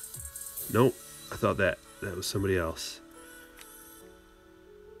 Nope. I thought that was somebody else.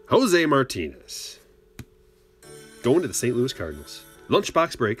 Jose Martinez. Going to the St. Louis Cardinals.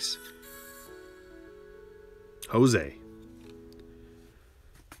 Lunchbox breaks. Jose.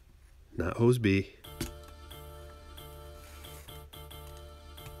 Not Hose B.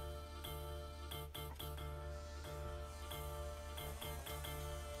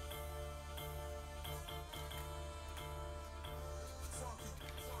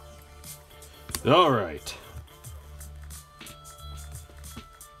 All right.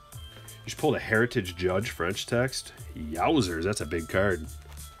 Just pulled a Heritage Judge French text. Yowzers, that's a big card.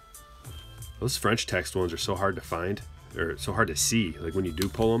 Those French text ones are so hard to find, or so hard to see. Like when you do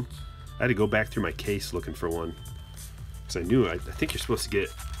pull them, I had to go back through my case looking for one because I knew. I think you're supposed to get.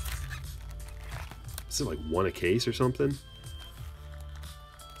 Is it like one a case or something?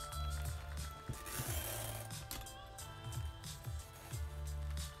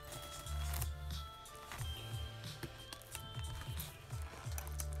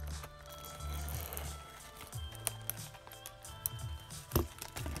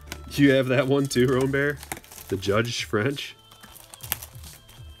 You have that one too, Roan Bear? The Judge French?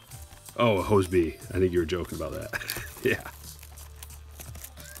 Oh, Hose B. I think you were joking about that. Yeah.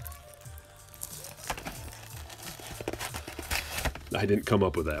 I didn't come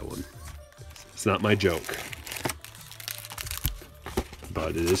up with that one. It's not my joke.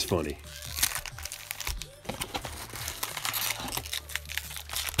 But it is funny.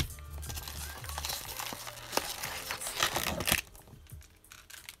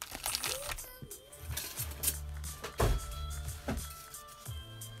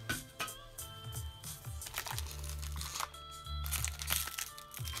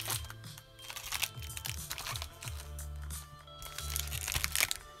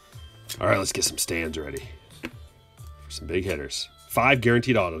 All right, let's get some stands ready for some big hitters. 5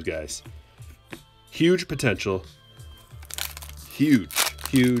 guaranteed autos, guys. Huge potential. Huge,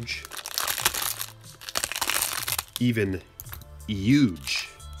 huge. Even huge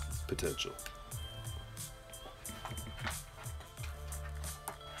potential.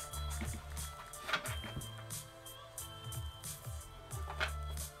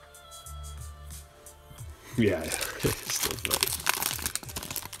 Yeah, it's still funny.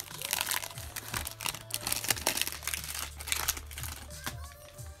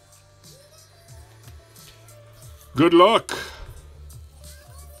 Good luck.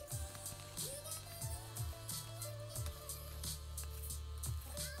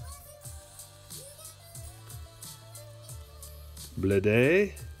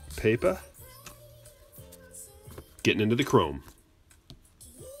 Blade paper. Getting into the chrome.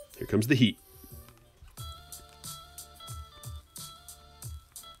 Here comes the heat.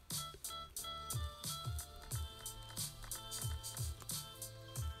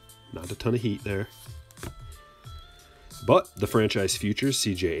 Not a ton of heat there. But the franchise futures,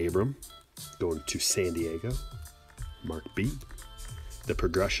 C.J. Abram, going to San Diego. Mark B, the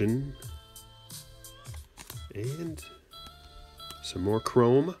progression, and some more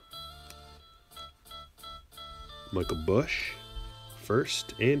chrome. Michael Bush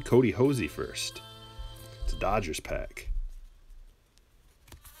first, and Cody Hosey first. It's a Dodgers pack.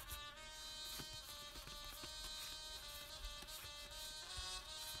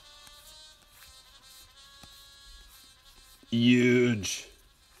 Huge.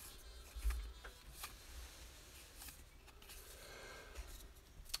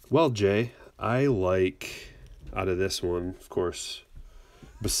 Well, Jay, I like, out of this one, of course,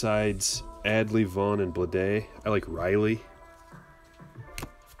 besides Adley, Vaughn, and Blade, I like Riley.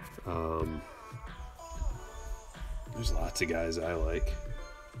 There's lots of guys I like.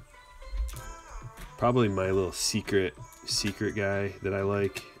 Probably my little secret guy that I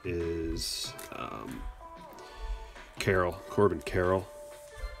like is Corbin Carroll.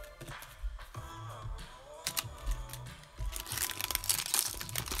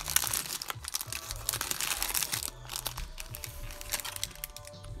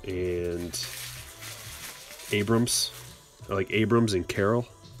 And Abrams. I like Abrams and Carroll.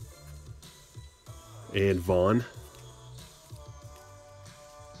 And Vaughn.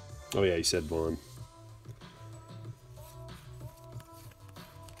 Oh yeah, you said Vaughn.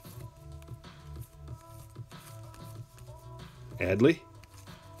 Adley.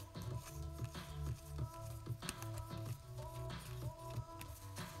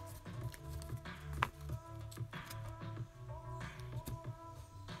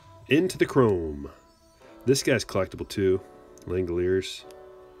 Into the chrome. This guy's collectible too. Langoliers.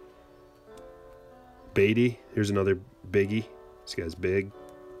 Beatty. Here's another biggie. This guy's big.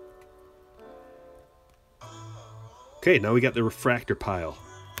 Okay, now we got the refractor pile.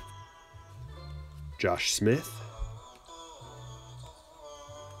 Josh Smith.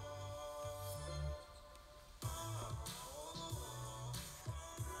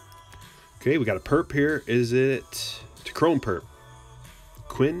 Okay, we got a perp here. Is it to chrome perp?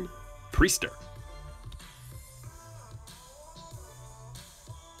 Quinn Priester.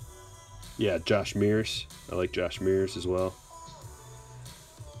 Yeah, Josh Mears. I like Josh Mears as well.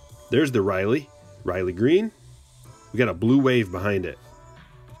 There's the Riley Green. We got a blue wave behind it.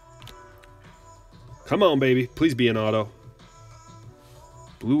 Come on, baby. Please be an auto.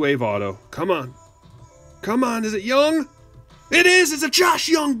 Blue wave auto. Come on. Come on. Is it Young? It is. It's a Josh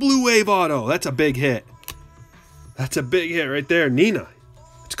Young blue wave auto. That's a big hit. That's a big hit right there. Nina,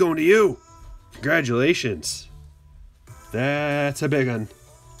 it's going to you. Congratulations. That's a big one.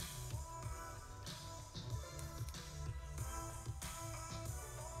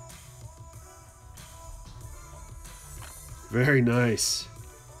 Very nice.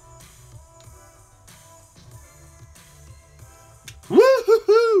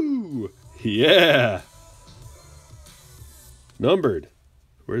 Woohoo! Yeah. Numbered.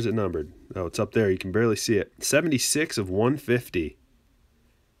 Where is it numbered? Oh, it's up there. You can barely see it. 76 of 150.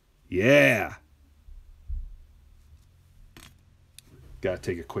 Yeah. Gotta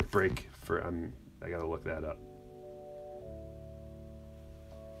take a quick break for I gotta look that up.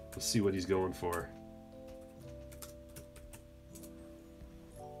 Let's see what he's going for.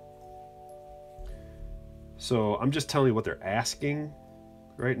 So I'm just telling you what they're asking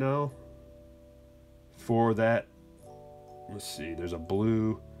right now for that. Let's see. There's a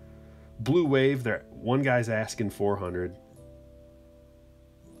blue wave. There, one guy's asking 400.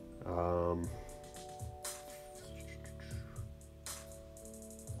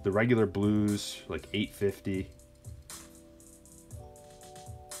 The regular blues like 850.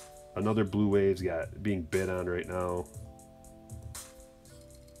 Another blue wave's got being bid on right now.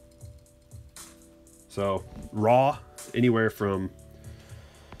 So raw, anywhere from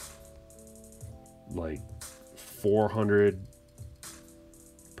like 400,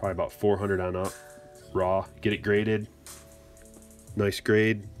 probably about 400 on up. Raw, get it graded. Nice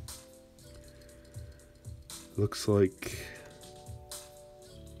grade. Looks like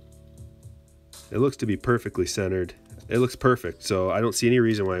it looks to be perfectly centered. It looks perfect, so I don't see any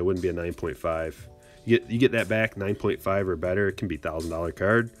reason why it wouldn't be a 9.5. You get that back 9.5 or better, it can be $1,000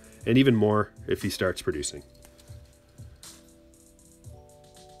 card. And even more if he starts producing.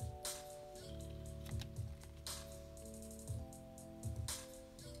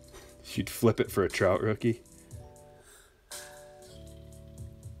 You'd flip it for a Trout rookie.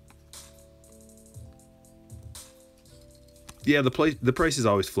 Yeah, the prices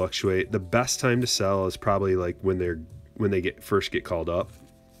always fluctuate. The best time to sell is probably like when they first get called up.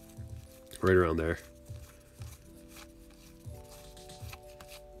 Right around there.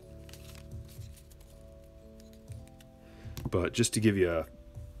 But just to give you a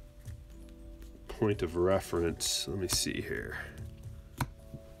point of reference, let me see here.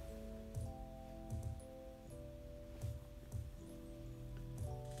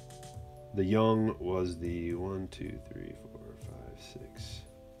 The Jung was the 1, 2, 3, 4, 5, 6,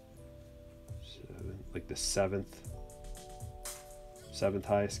 7, like the seventh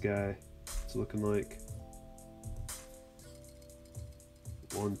highest guy. It's looking like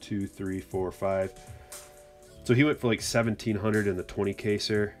 1, 2, 3, 4, 5. So he went for like 1,700 in the 20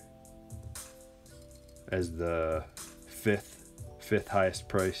 caser as the fifth highest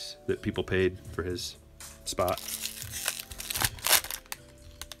price that people paid for his spot.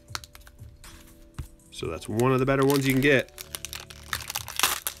 So that's one of the better ones you can get.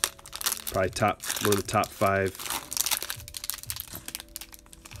 Probably one of the top 5.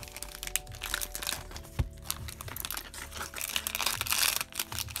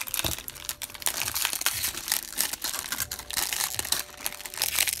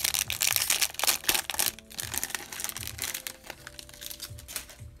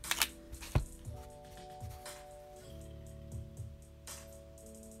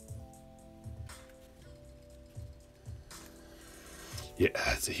 Yeah,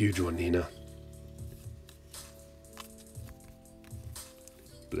 it's a huge one, Nina.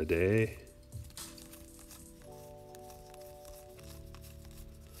 Blade.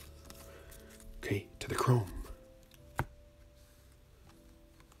 Okay, to the chrome.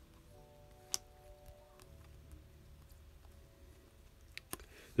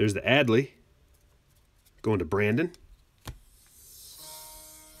 There's the Adley. Going to Brandon.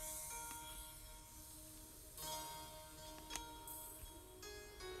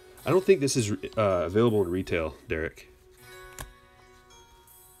 I don't think this is available in retail, Derek.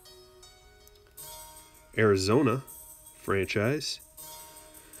 Arizona franchise.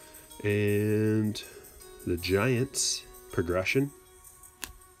 And the Giants progression.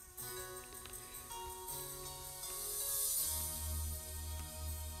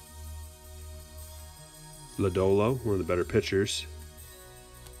 Lodolo, one of the better pitchers.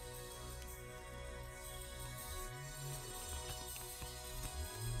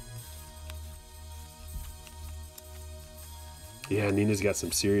 Yeah, Nina's got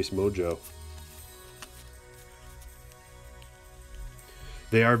some serious mojo.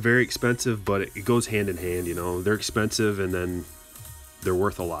 They are very expensive, but it goes hand in hand, you know. They're expensive and then they're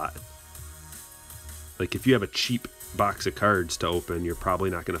worth a lot. Like if you have a cheap box of cards to open, you're probably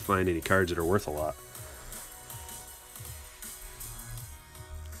not going to find any cards that are worth a lot.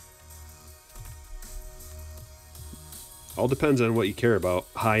 All depends on what you care about.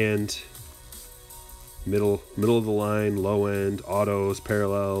 High end, middle of the line, low end, autos,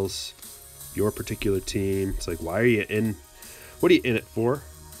 parallels, your particular team. It's like, why are you in? What are you in it for?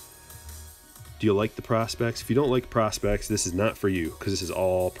 Do you like the prospects? If you don't like prospects, this is not for you because this is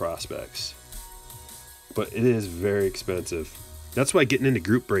all prospects. But it is very expensive. That's why getting into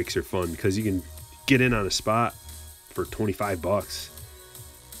group breaks are fun, because you can get in on a spot for $25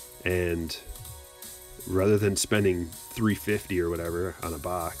 and rather than spending $350 or whatever on a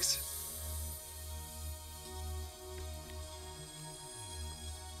box.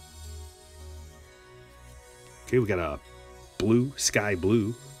 Okay, we got a blue, sky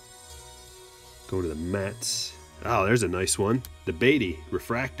blue. Going to the Mets. Oh, there's a nice one. The Beatty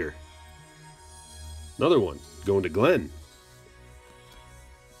refractor. Another one going to Glenn.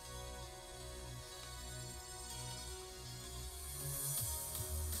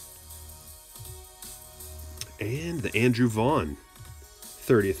 And the Andrew Vaughn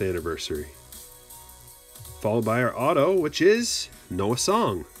 30th anniversary. Followed by our auto, which is Noah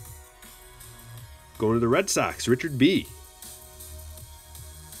Song. Going to the Red Sox, Richard B.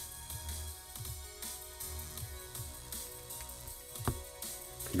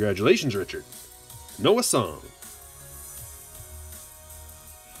 Congratulations, Richard. Noah Song.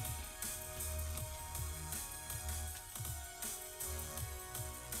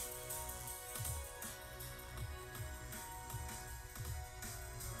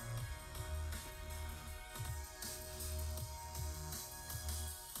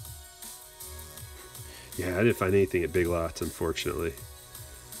 Yeah, I didn't find anything at Big Lots, unfortunately.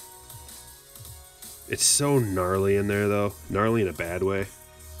 It's so gnarly in there, though. Gnarly in a bad way.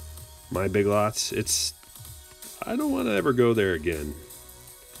 My Big Lots, I don't want to ever go there again.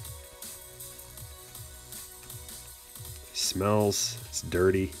 It smells, it's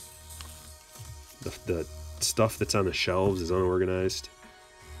dirty. The stuff that's on the shelves is unorganized.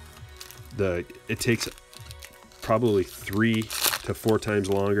 It takes probably 3 to 4 times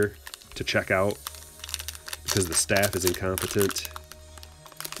longer to check out because the staff is incompetent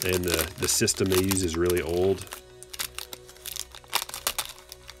and the system they use is really old.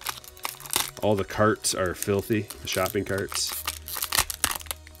 All the carts are filthy, the shopping carts.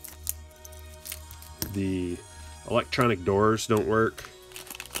 The electronic doors don't work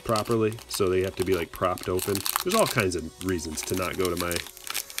properly, so they have to be like propped open. There's all kinds of reasons to not go to my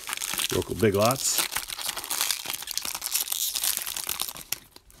local Big Lots.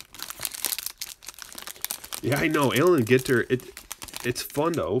 Yeah, I know, Allen & Ginter, it's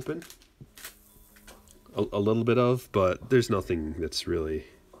fun to open a little bit of, but there's nothing that's really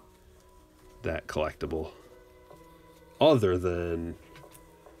that collectible other than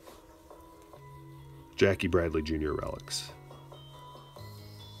Jackie Bradley Jr. relics.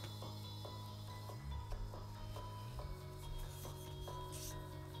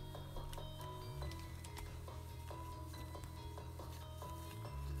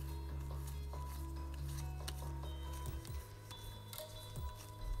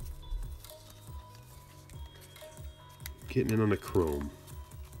 Getting in on the chrome.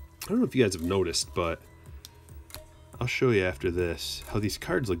 I don't know if you guys have noticed, but I'll show you after this how these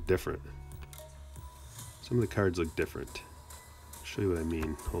cards look different. Some of the cards look different. I'll show you what I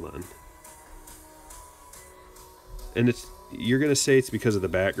mean. Hold on. And you're gonna say it's because of the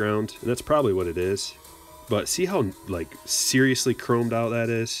background, and that's probably what it is. But see how like seriously chromed out that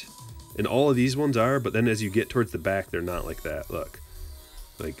is? And all of these ones are, but then as you get towards the back, they're not like that. Look.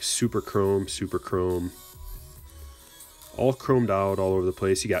 Like super chrome, super chrome. All chromed out all over the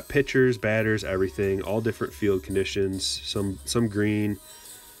place. You got pitchers, batters, everything, all different field conditions, some green.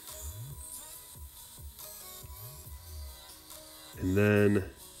 And then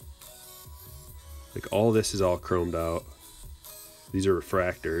like all this is all chromed out. These are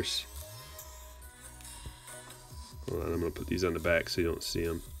refractors. Hold on, I'm gonna put these on the back so you don't see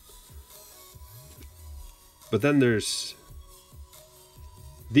them. But then there's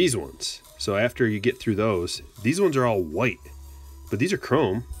these ones. So after you get through those, these ones are all white, but these are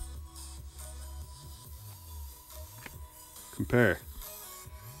chrome. Compare.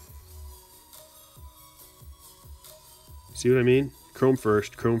 See what I mean? Chrome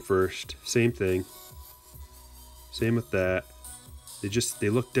first, same thing. Same with that. They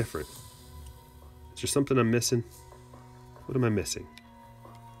look different. Is there something I'm missing? What am I missing?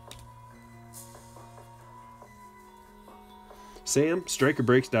 Sam,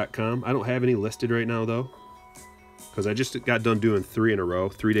 StrykerBreaks.com. I don't have any listed right now though, because I just got done doing 3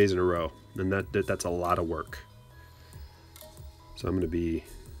 days in a row, and that's a lot of work. So I'm going to be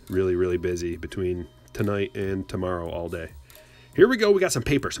really, really busy between tonight and tomorrow all day. Here we go. We got some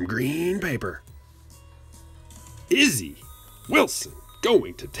paper, some green paper. Izzy Wilson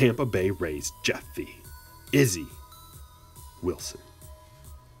going to Tampa Bay Rays. Jeffy. Izzy Wilson.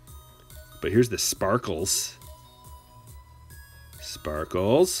 But here's the sparkles.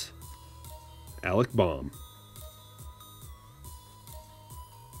 Sparkles. Alec Baum.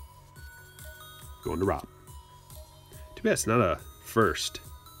 Going to Rob. Too bad it's not a first.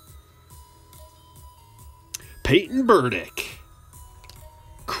 Peyton Burdick.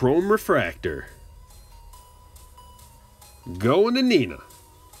 Chrome refractor. Going to Nina.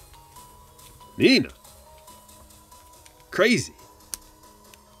 Nina. Crazy.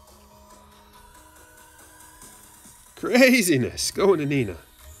 Craziness. Going to Nina.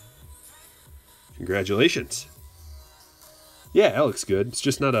 Congratulations. Yeah, Alec's good. It's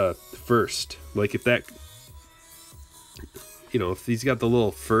just not a first. Like if that, if he's got the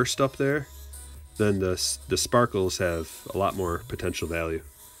little first up there, then the sparkles have a lot more potential value.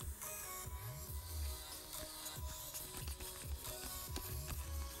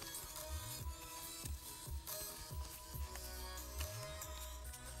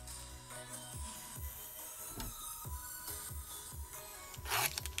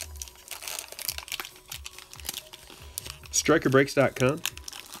 StrykerBreaks.com,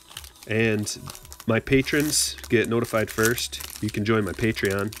 and my patrons get notified first. You can join my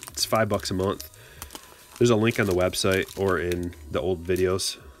Patreon. It's $5 a month. There's a link on the website or in the old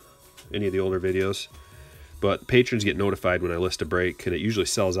videos, any of the older videos. But patrons get notified when I list a break, and it usually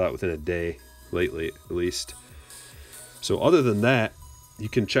sells out within a day, lately at least. So other than that, you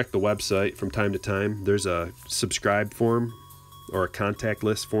can check the website from time to time. There's a subscribe form or a contact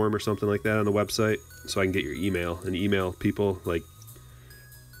list form or something like that on the website, so I can get your email and email people like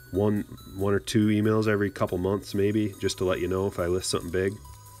one or two emails every couple months maybe, just to let you know if I list something big.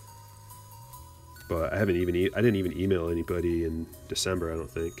 But I didn't even email anybody in December, I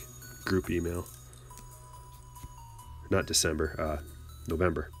don't think. Group email. Not December,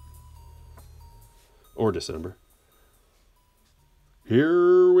 November. Or December.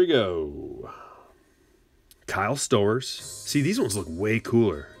 Here we go. Kyle Stowers. See, these ones look way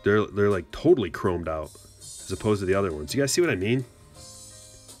cooler. They're like totally chromed out as opposed to the other ones. You guys see what I mean?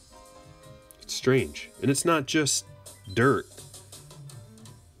 strange. And it's not just dirt.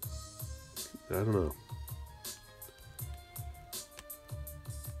 I don't know.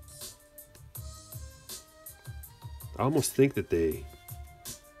 I almost think that they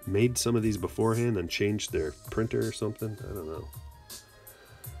made some of these beforehand and changed their printer or something. I don't know.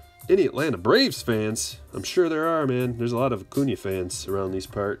 Any Atlanta Braves fans? I'm sure there are, man. There's a lot of Acuna fans around these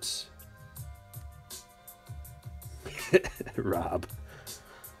parts. Rob.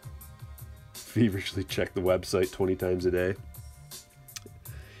 Feverishly check the website 20 times a day.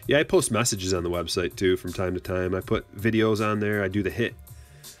 Yeah, I post messages on the website too from time to time. I put videos on there. I do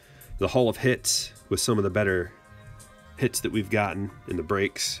the Hall of Hits with some of the better hits that we've gotten in the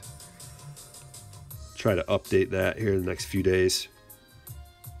breaks. Try to update that here in the next few days.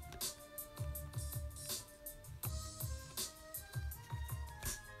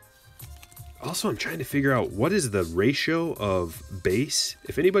 Also, I'm trying to figure out what is the ratio of base.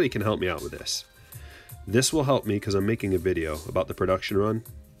 If anybody can help me out with this, this will help me because I'm making a video about the production run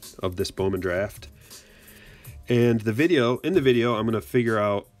of this Bowman Draft. And in the video, I'm going to figure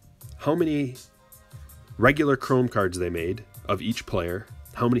out how many regular chrome cards they made of each player,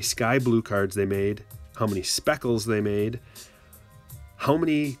 how many sky blue cards they made, how many speckles they made, how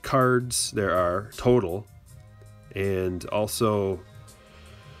many cards there are total, and also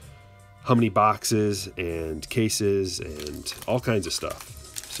how many boxes and cases and all kinds of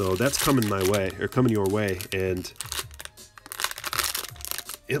stuff. So that's coming my way, or coming your way, and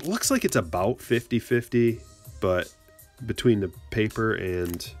it looks like it's about 50-50, but between the paper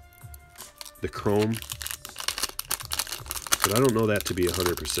and the chrome, but I don't know that to be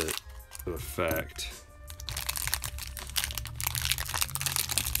 100% of a fact.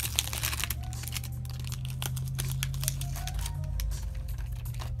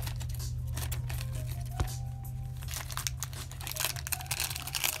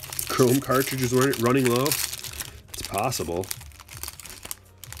 Chrome cartridges weren't running low? It's possible.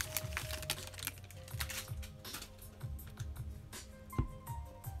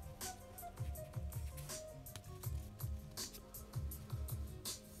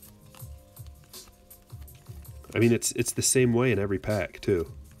 I mean, it's the same way in every pack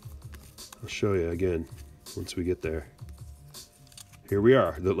too. I'll show you again once we get there. Here we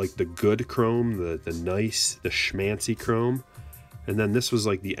are, the good chrome, the nice, the schmancy chrome. And then this was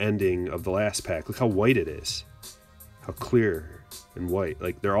like the ending of the last pack. Look how white it is. How clear and white.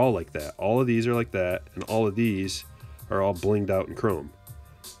 Like, they're all like that. All of these are like that, and all of these are all blinged out in chrome.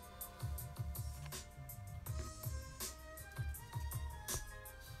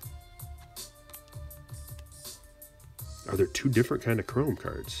 Are there two different kind of chrome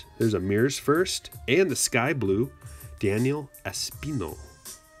cards? There's a Mirrors First and the Sky Blue Daniel Espino.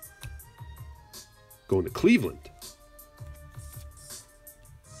 Going to Cleveland.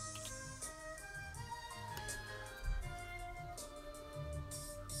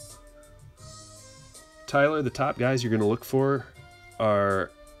 Tyler, the top guys you're going to look for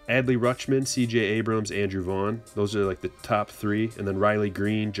are Adley Rutschman, C.J. Abrams, Andrew Vaughn. Those are like the top three. And then Riley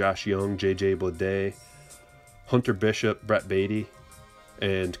Green, Josh Young, J.J. Bleday, Hunter Bishop, Brett Beatty,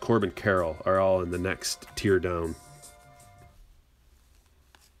 and Corbin Carroll are all in the next tier down.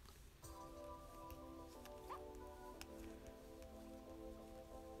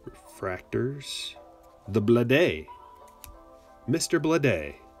 Refractors. The Bleday. Mr.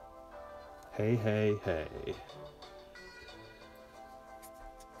 Bleday. Hey, hey, hey.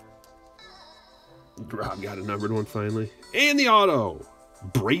 Rob got a numbered one finally. And the auto.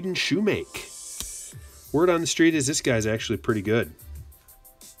 Braden Shoemake. Word on the street is this guy's actually pretty good.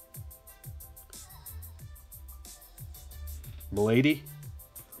 Milady?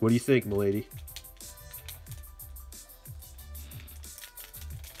 What do you think, Milady?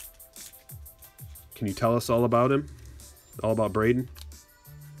 Can you tell us all about him? All about Braden?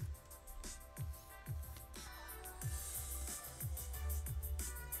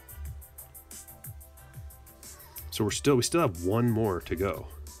 So we still have one more to go.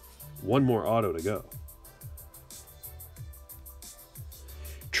 One more auto to go.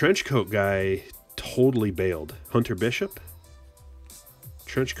 Trenchcoat guy totally bailed. Hunter Bishop?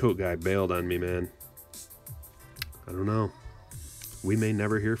 Trenchcoat guy bailed on me, man. I don't know. We may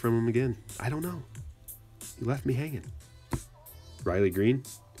never hear from him again. I don't know. He left me hanging. Riley Green?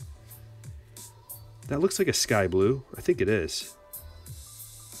 That looks like a sky blue. I think it is.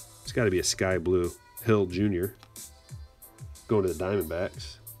 It's got to be a sky blue. Hill Jr. Going to the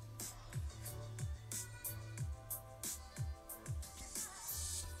Diamondbacks.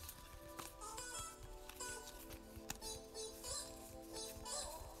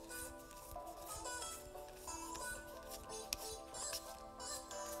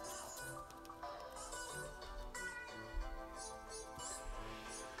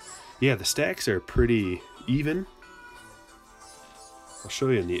 Yeah, the stacks are pretty even. I'll show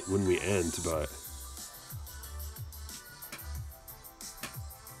you when we end, but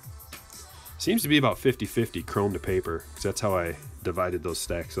seems to be about 50-50 chrome to paper, because that's how I divided those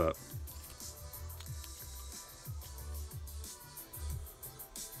stacks up.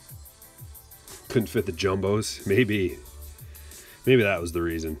 Couldn't fit the jumbos. Maybe that was the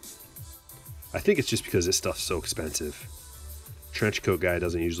reason. I think it's just because this stuff's so expensive. Trenchcoat guy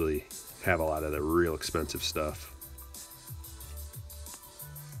doesn't usually have a lot of the real expensive stuff.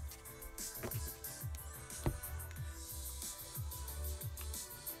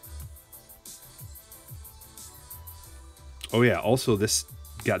 Oh yeah, also this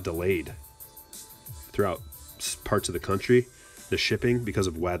got delayed throughout parts of the country, the shipping, because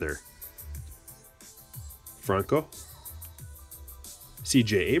of weather. Franco.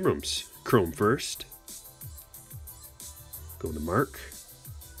 C.J. Abrams, chrome first. Going to Mark.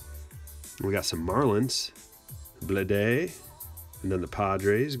 We got some Marlins. Blade. And then the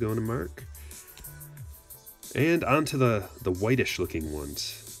Padres going to Mark. And onto the whitish looking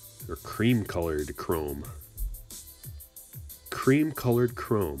ones. Or cream colored chrome. Cream colored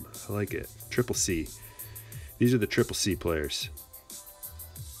chrome. I like it. Triple C. These are the Triple C players.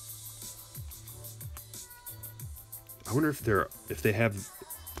 I wonder if they have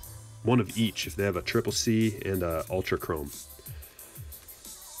one of each, if they have a Triple C and a Ultra Chrome.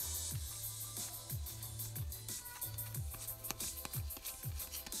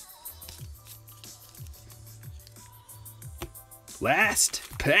 Last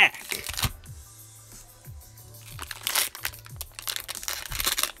pack.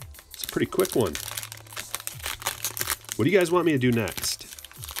 It's a pretty quick one. What do you guys want me to do next?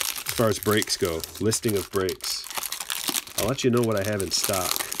 As far as breaks go, listing of breaks. I'll let you know what I have in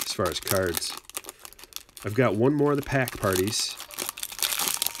stock as far as cards. I've got one more of the pack parties.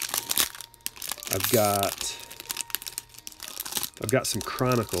 I've got some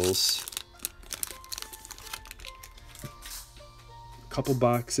Chronicles. A couple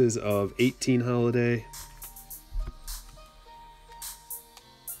boxes of 18 Holiday.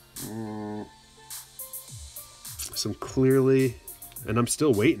 Some Clearly, and I'm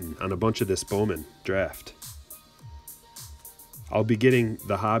still waiting on a bunch of this Bowman Draft. I'll be getting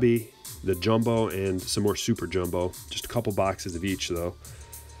the Hobby, the Jumbo, and some more Super Jumbo. Just a couple boxes of each, though.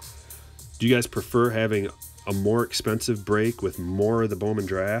 Do you guys prefer having a more expensive break with more of the Bowman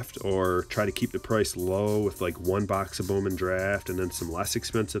Draft, or try to keep the price low with like one box of Bowman Draft and then some less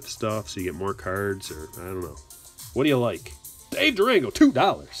expensive stuff so you get more cards? Or I don't know. What do you like? Dave Durango,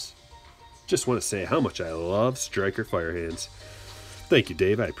 $2. Just want to say how much I love Stryker Firehands. Thank you,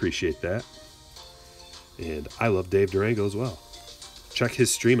 Dave. I appreciate that. And I love Dave Durango as well. Check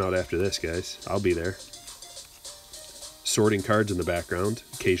his stream out after this, guys. I'll be there. Sorting cards in the background,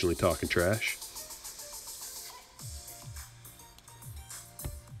 occasionally talking trash.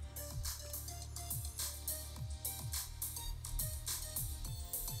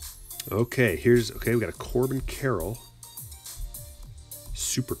 Okay, we got a Corbin Carroll.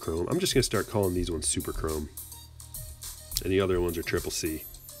 Super Chrome. I'm just going to start calling these ones Super Chrome. And the other ones are Triple C.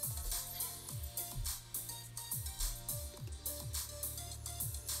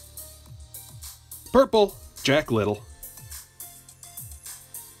 Purple, Jack Little.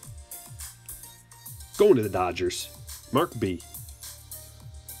 Going to the Dodgers. Mark B.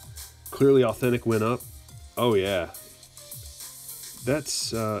 Clearly Authentic went up. Oh yeah.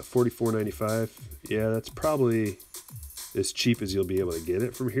 That's $44.95. Yeah, that's probably as cheap as you'll be able to get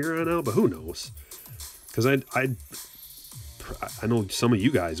it from here on out, but who knows? Because I know some of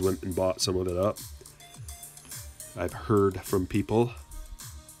you guys went and bought some of it up. I've heard from people.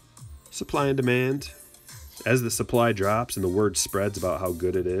 Supply and demand. As the supply drops and the word spreads about how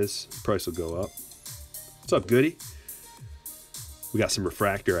good it is, price will go up. What's up, Goody? We got some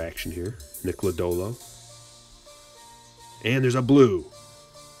refractor action here. Nick Lodolo. And there's a blue.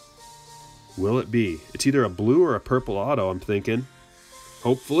 Will it be? It's either a blue or a purple auto, I'm thinking.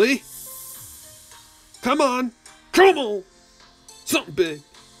 Hopefully. Come on. Come on. Something big.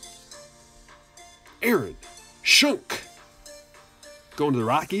 Aaron Shunk. Going to the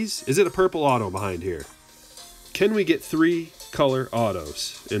Rockies. Is it a purple auto behind here? Can we get 3 color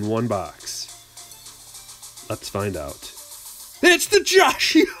autos in one box? Let's find out. It's the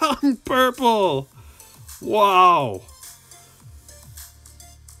Josh Jung purple. Wow.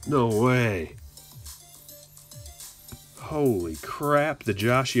 No way. Holy crap, the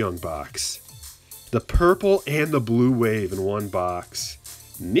Josh Jung box. The purple and the blue wave in one box.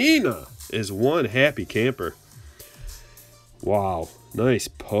 Nina is one happy camper. Wow, nice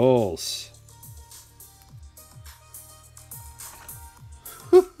pulls.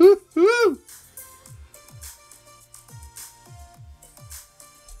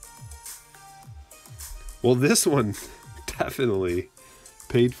 Well, this one definitely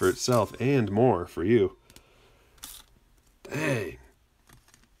paid for itself and more for you. Dang.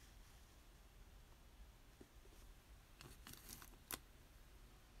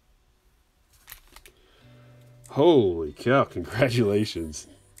 Holy cow, congratulations.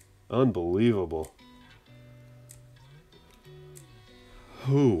 Unbelievable.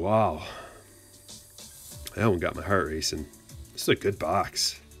 Oh, wow. That one got my heart racing. This is a good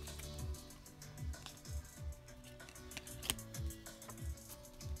box.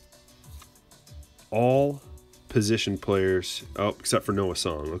 All position players, oh, except for Noah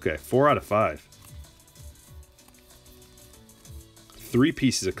Song. Okay, 4 out of 5. 3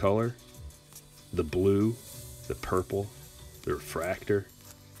 pieces of color. The blue, the purple, the refractor.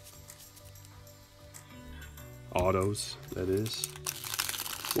 Autos, that is.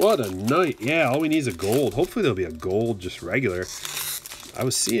 What a night. Yeah, all we need is a gold. Hopefully there'll be a gold, just regular. I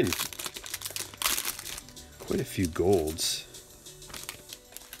was seeing quite a few golds.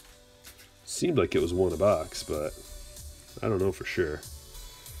 Seemed like it was one a box, but I don't know for sure.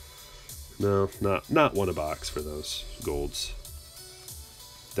 No, not one a box for those golds.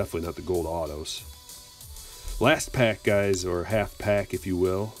 Definitely not the gold autos. Last pack, guys, or half pack, if you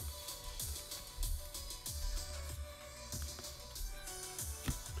will.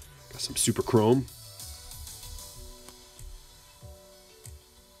 Got some super chrome.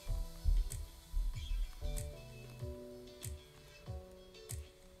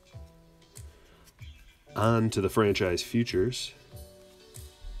 On to the franchise futures.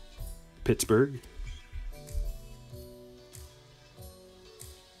 Pittsburgh.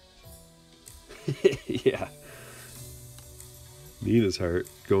 Yeah. Nina's heart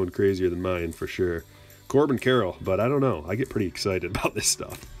going crazier than mine for sure. Corbin Carroll, but I don't know. I get pretty excited about this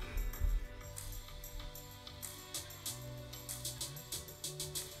stuff.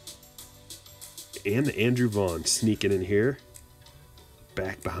 And the Andrew Vaughn sneaking in here.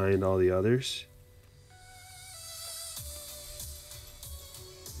 Back behind all the others.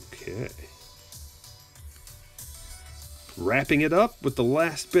 Okay. Wrapping it up with the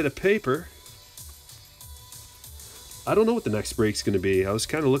last bit of paper. I don't know what the next break's going to be. I was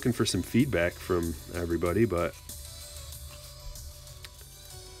kind of looking for some feedback from everybody, but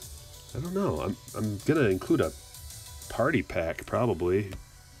I don't know. I'm going to include a party pack probably.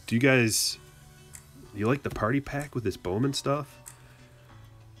 Do you like the party pack with this Bowman stuff?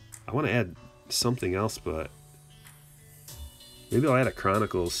 I want to add something else, but maybe I'll add a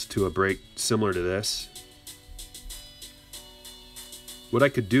Chronicles to a break similar to this. What I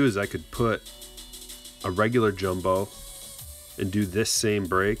could do is I could put a regular jumbo and do this same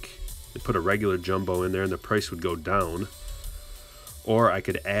break and put a regular jumbo in there and the price would go down. Or I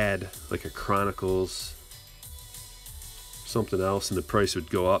could add like a Chronicles, something else, and the price would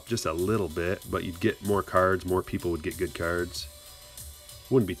go up just a little bit, but you'd get more cards, more people would get good cards.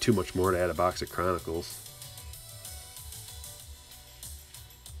 Wouldn't be too much more to add a box of Chronicles.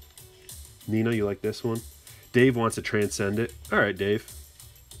 Nina, you like this one? Dave wants to transcend it. All right, Dave.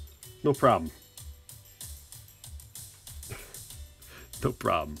 No problem. No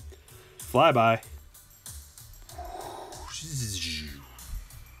problem. Flyby.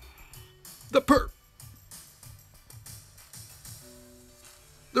 The perp.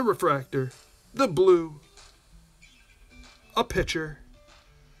 The refractor. The blue. A pitcher.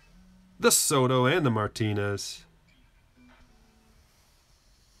 The Soto and the Martinez.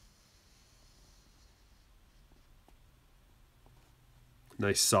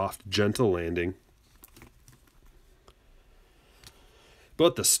 Nice, soft, gentle landing.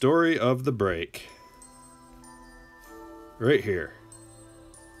 But the story of the break. Right here.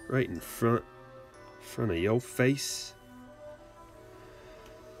 Right in front of your face.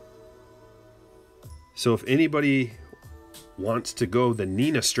 So if anybody wants to go the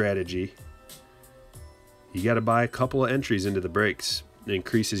Nina strategy, you got to buy a couple of entries into the breaks. It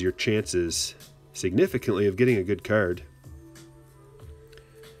increases your chances significantly of getting a good card.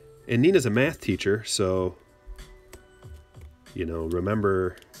 And Nina's a math teacher, so, you know,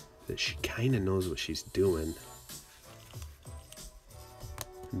 remember that she kind of knows what she's doing.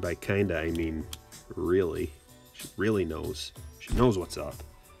 And by kind of, I mean really. She really knows. She knows what's up.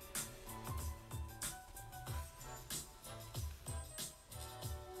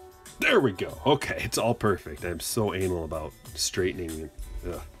 There we go. Okay, it's all perfect. I'm so anal about straightening.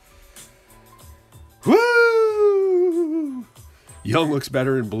 Woo! Young looks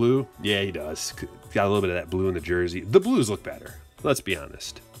better in blue. Yeah, he does. Got a little bit of that blue in the jersey. The blues look better. Let's be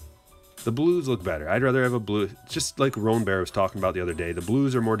honest. The blues look better. I'd rather have a blue. Just like Roan Bear was talking about the other day. The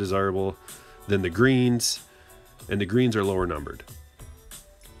blues are more desirable than the greens, and the greens are lower numbered.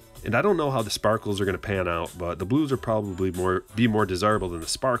 And I don't know how the sparkles are going to pan out, but the blues are probably be more desirable than the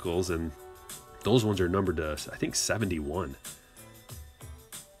sparkles, and those ones are numbered to, I think, 71.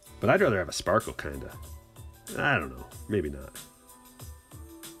 But I'd rather have a sparkle, kind of. I don't know. Maybe not.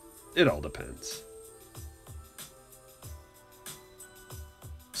 It all depends.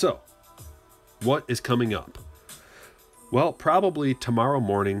 So, what is coming up? Well, probably tomorrow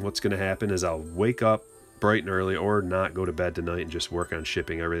morning, what's going to happen is I'll wake up bright and early, or not go to bed tonight and just work on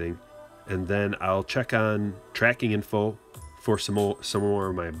shipping everything. And then I'll check on tracking info for some more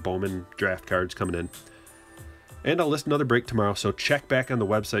of my Bowman Draft cards coming in. And I'll list another break tomorrow, so check back on the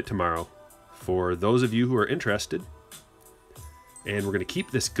website tomorrow for those of you who are interested. And we're going to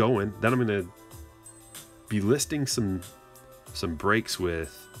keep this going. Then I'm going to be listing some breaks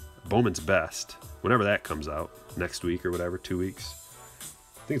with Bowman's Best, whenever that comes out, next week or whatever, 2 weeks.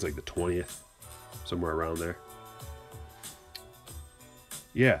 I think it's like the 20th, somewhere around there.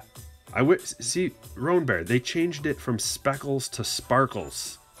 Yeah, see, Roan Bear, they changed it from speckles to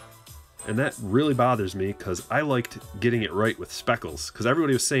sparkles. And that really bothers me, because I liked getting it right with speckles. Because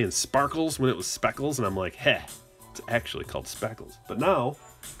everybody was saying sparkles when it was speckles, and I'm like, heh, it's actually called speckles. But now,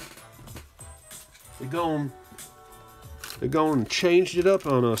 they're going and changed it up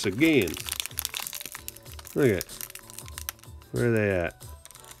on us again. Look at it. Where are they at?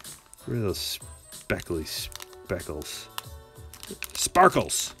 Where are those speckly speckles?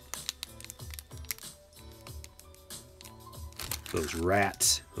 Sparkles! Those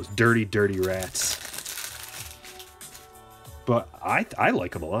rats. Those dirty, dirty rats. But I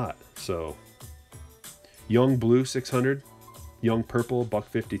like them a lot. So, Jung Blue 600. Jung Purple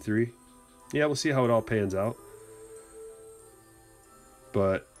 $153. Yeah, we'll see how it all pans out.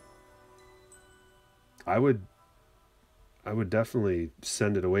 But I would definitely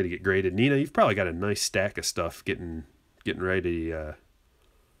send it away to get graded. Nina, you've probably got a nice stack of stuff getting ready, or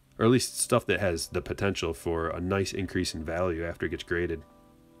at least stuff that has the potential for a nice increase in value after it gets graded.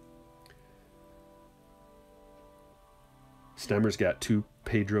 Stemmer's got 2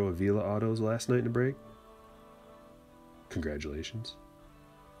 Pedro Avila autos last night in a break. Congratulations.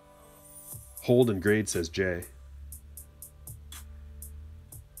 Hold and grade, says Jay.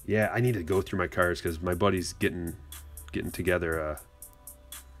 Yeah, I need to go through my cards because my buddy's getting together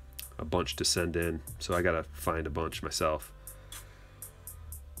a bunch to send in, so I gotta find a bunch myself.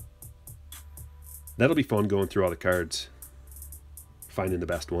 That'll be fun, going through all the cards, finding the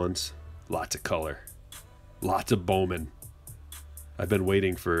best ones. Lots of color, lots of Bowman. I've been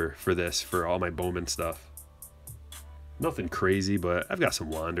waiting for this, for all my Bowman stuff. Nothing crazy, but I've got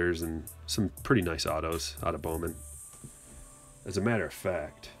some Wanders and some pretty nice autos out of Bowman. As a matter of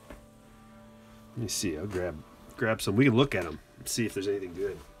fact, let me see. I'll grab some. We can look at them and see if there's anything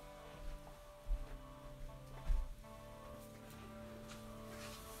good.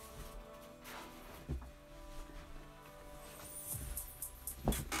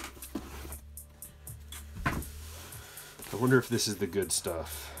 I wonder if this is the good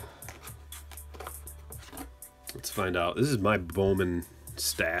stuff. Let's find out. This is my Bowman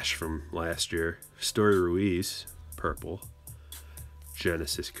stash from last year. Story Ruiz, purple.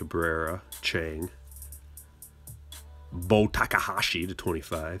 Genesis Cabrera, Chang. Bo Takahashi to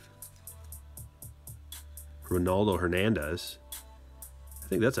 25. Ronaldo Hernandez. I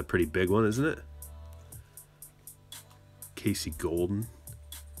think that's a pretty big one, isn't it? Casey Golden.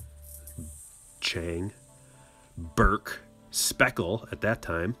 Chang. Burke. Speckle at that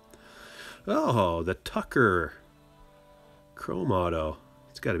time. Oh, the Tucker Chrome Auto.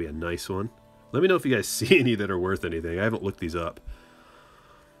 It's got to be a nice one. Let me know if you guys see any that are worth anything. I haven't looked these up.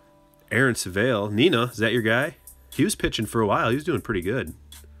 Aaron Seville. Nina, is that your guy? He was pitching for a while. He was doing pretty good.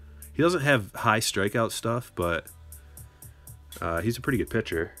 He doesn't have high strikeout stuff, but he's a pretty good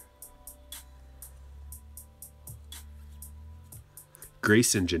pitcher.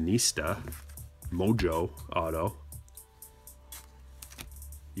 Grayson Janista. Mojo Auto.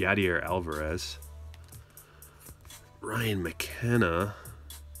 Yadier Alvarez. Ryan McKenna.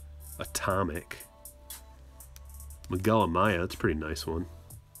 Atomic. Miguel Amaya. That's a pretty nice one.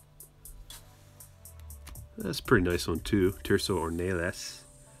 That's a pretty nice one too. Tirso Ornelas.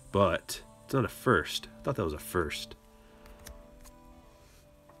 But it's not a first. I thought that was a first.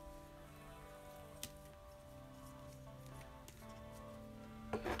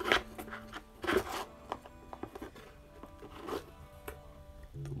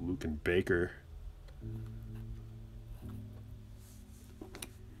 Luke and Baker.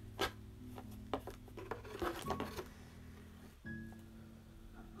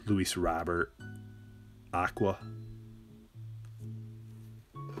 Luis Robert. Aqua.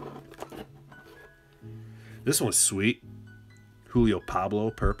 This one's sweet. Julio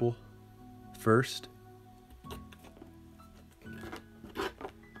Pablo purple first.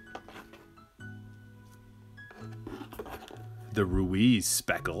 The Ruiz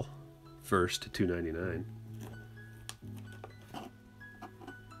speckle first to $2.99.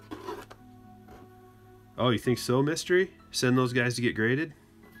 Oh, you think so, Mystery? Send those guys to get graded?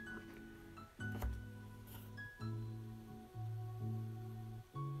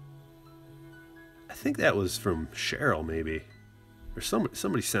 I think that was from Cheryl, maybe. Or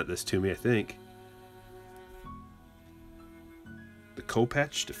somebody sent this to me, I think. The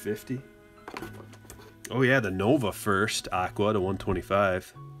Kopech to 50. Oh yeah, the Nova first, Aqua to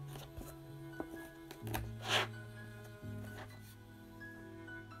 125.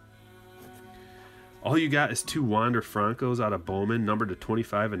 All you got is 2 Wander Francos out of Bowman, numbered to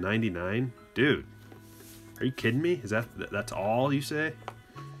 25 and 99? Dude, are you kidding me? Is that's all you say?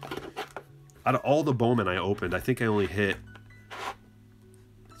 Out of all the Bowman I opened, I think I only hit,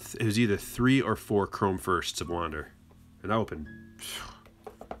 it was either 3 or 4 Chrome Firsts of Wander. And I opened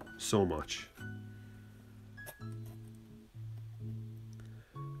so much.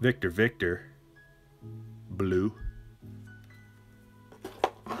 Victor, blue.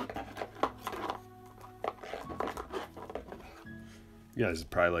 You guys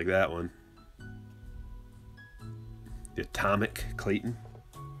probably like that one. The Atomic Clayton.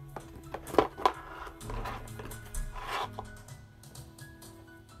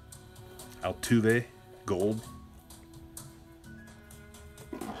 Altuve gold.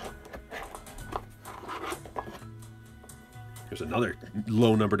 There's another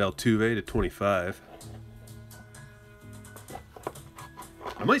low numbered Altuve to 25.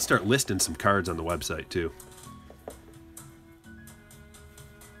 I might start listing some cards on the website too.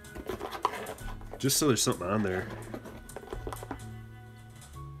 Just so there's something on there.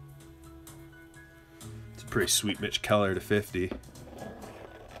 It's a pretty sweet Mitch Keller to 50.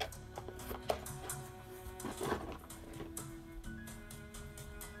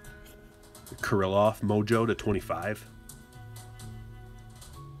 Kirilloff Mojo to 25.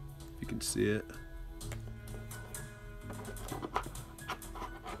 You can see it.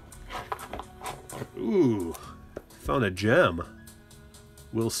 Ooh, found a gem.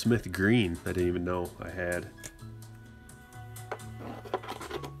 Will Smith green. I didn't even know I had.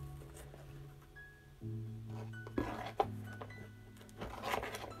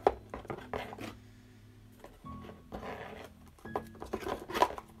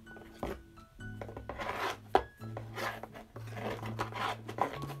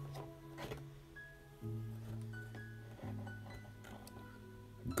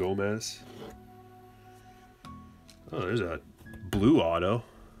 Gomez. Oh, there's a blue auto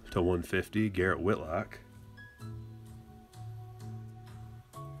to 150, Garrett Whitlock.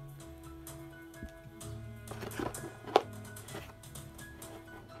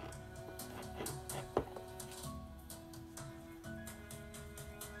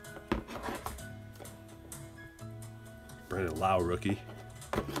 Brandon Lau rookie.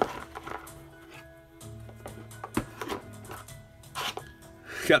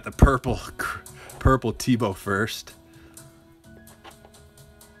 Got the purple Tebow first.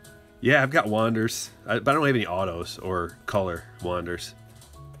 Yeah, I've got Wanders, but I don't have any autos or color Wanders,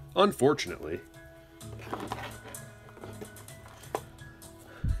 unfortunately.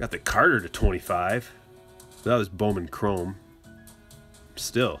 Got the Carter to 25. That was Bowman Chrome.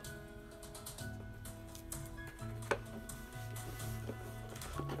 Still.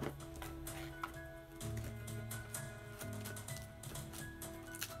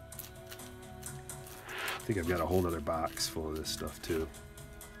 I think I've got a whole nother box full of this stuff too.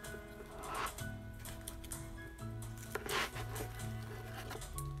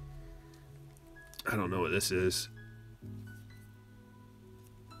 I don't know what this is.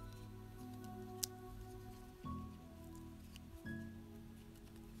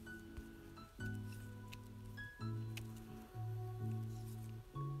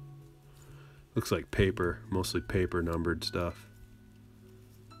 Looks like paper, mostly paper numbered stuff.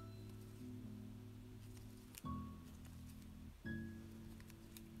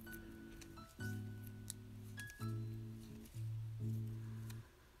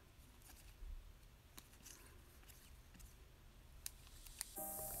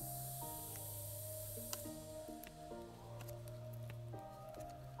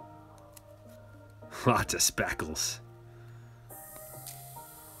 Lots of speckles.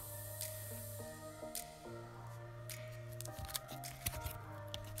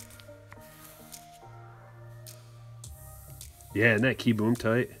 Yeah, isn't that key boom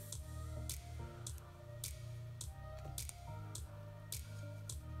tight?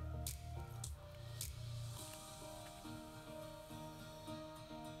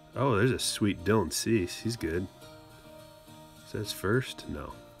 Oh, there's a sweet Dylan Cease. He's good. Says first?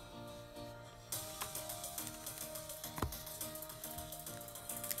 No.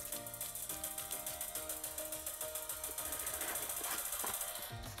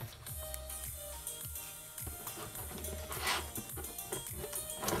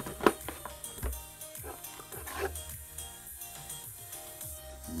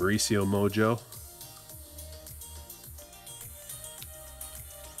 Mauricio Mojo.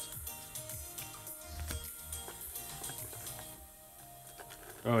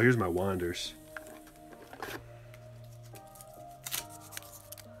 Oh, here's my Wanders.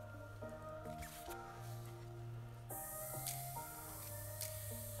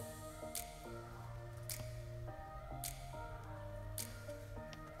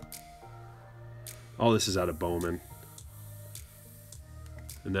 All this is out of Bowman.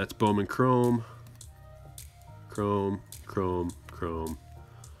 And that's Bowman Chrome, Chrome, Chrome, Chrome,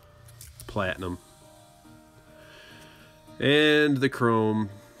 Platinum. And the Chrome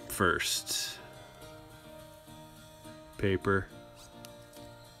first. Paper,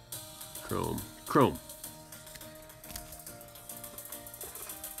 Chrome, Chrome.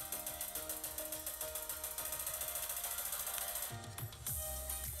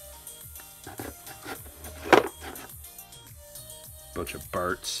 Bunch of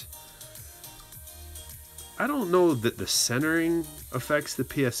Barts. I don't know that the centering affects the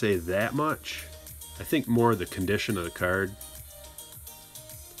PSA that much. I think more the condition of the card.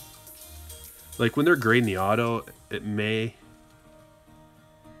 Like when they're grading the auto, it may.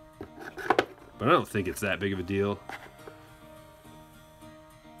 But I don't think it's that big of a deal.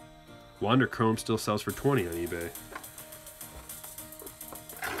 Wander Chrome still sells for $20 on eBay.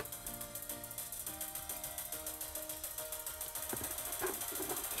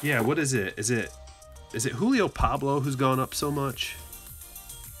 Yeah, what is it? Is it Julio Pablo who's gone up so much?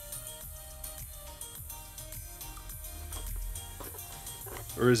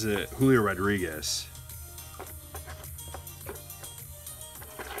 Or is it Julio Rodriguez?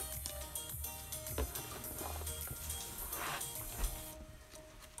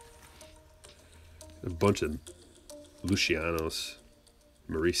 A bunch of Lucianos,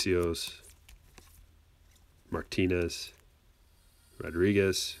 Mauricios, Martinez,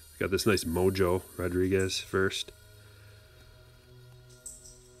 Rodriguez. Got this nice Mojo Rodriguez first.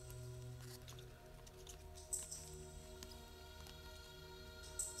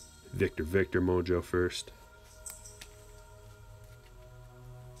 Victor Mojo first.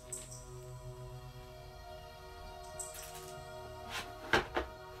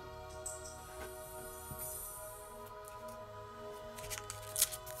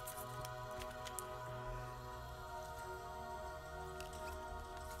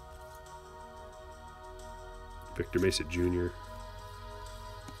 Victor Mesa Jr.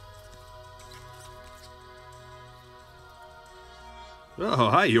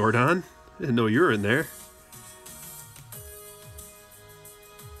 Oh, hi, Jordan. Didn't know you were in there.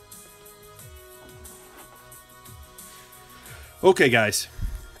 Okay, guys.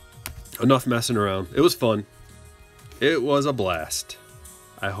 Enough messing around. It was fun. It was a blast.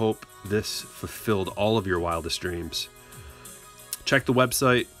 I hope this fulfilled all of your wildest dreams. Check the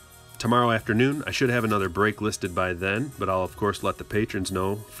website tomorrow afternoon. I should have another break listed by then, but I'll, of course, let the patrons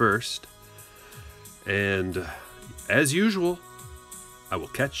know first. And as usual, I will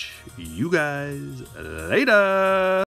catch you guys later.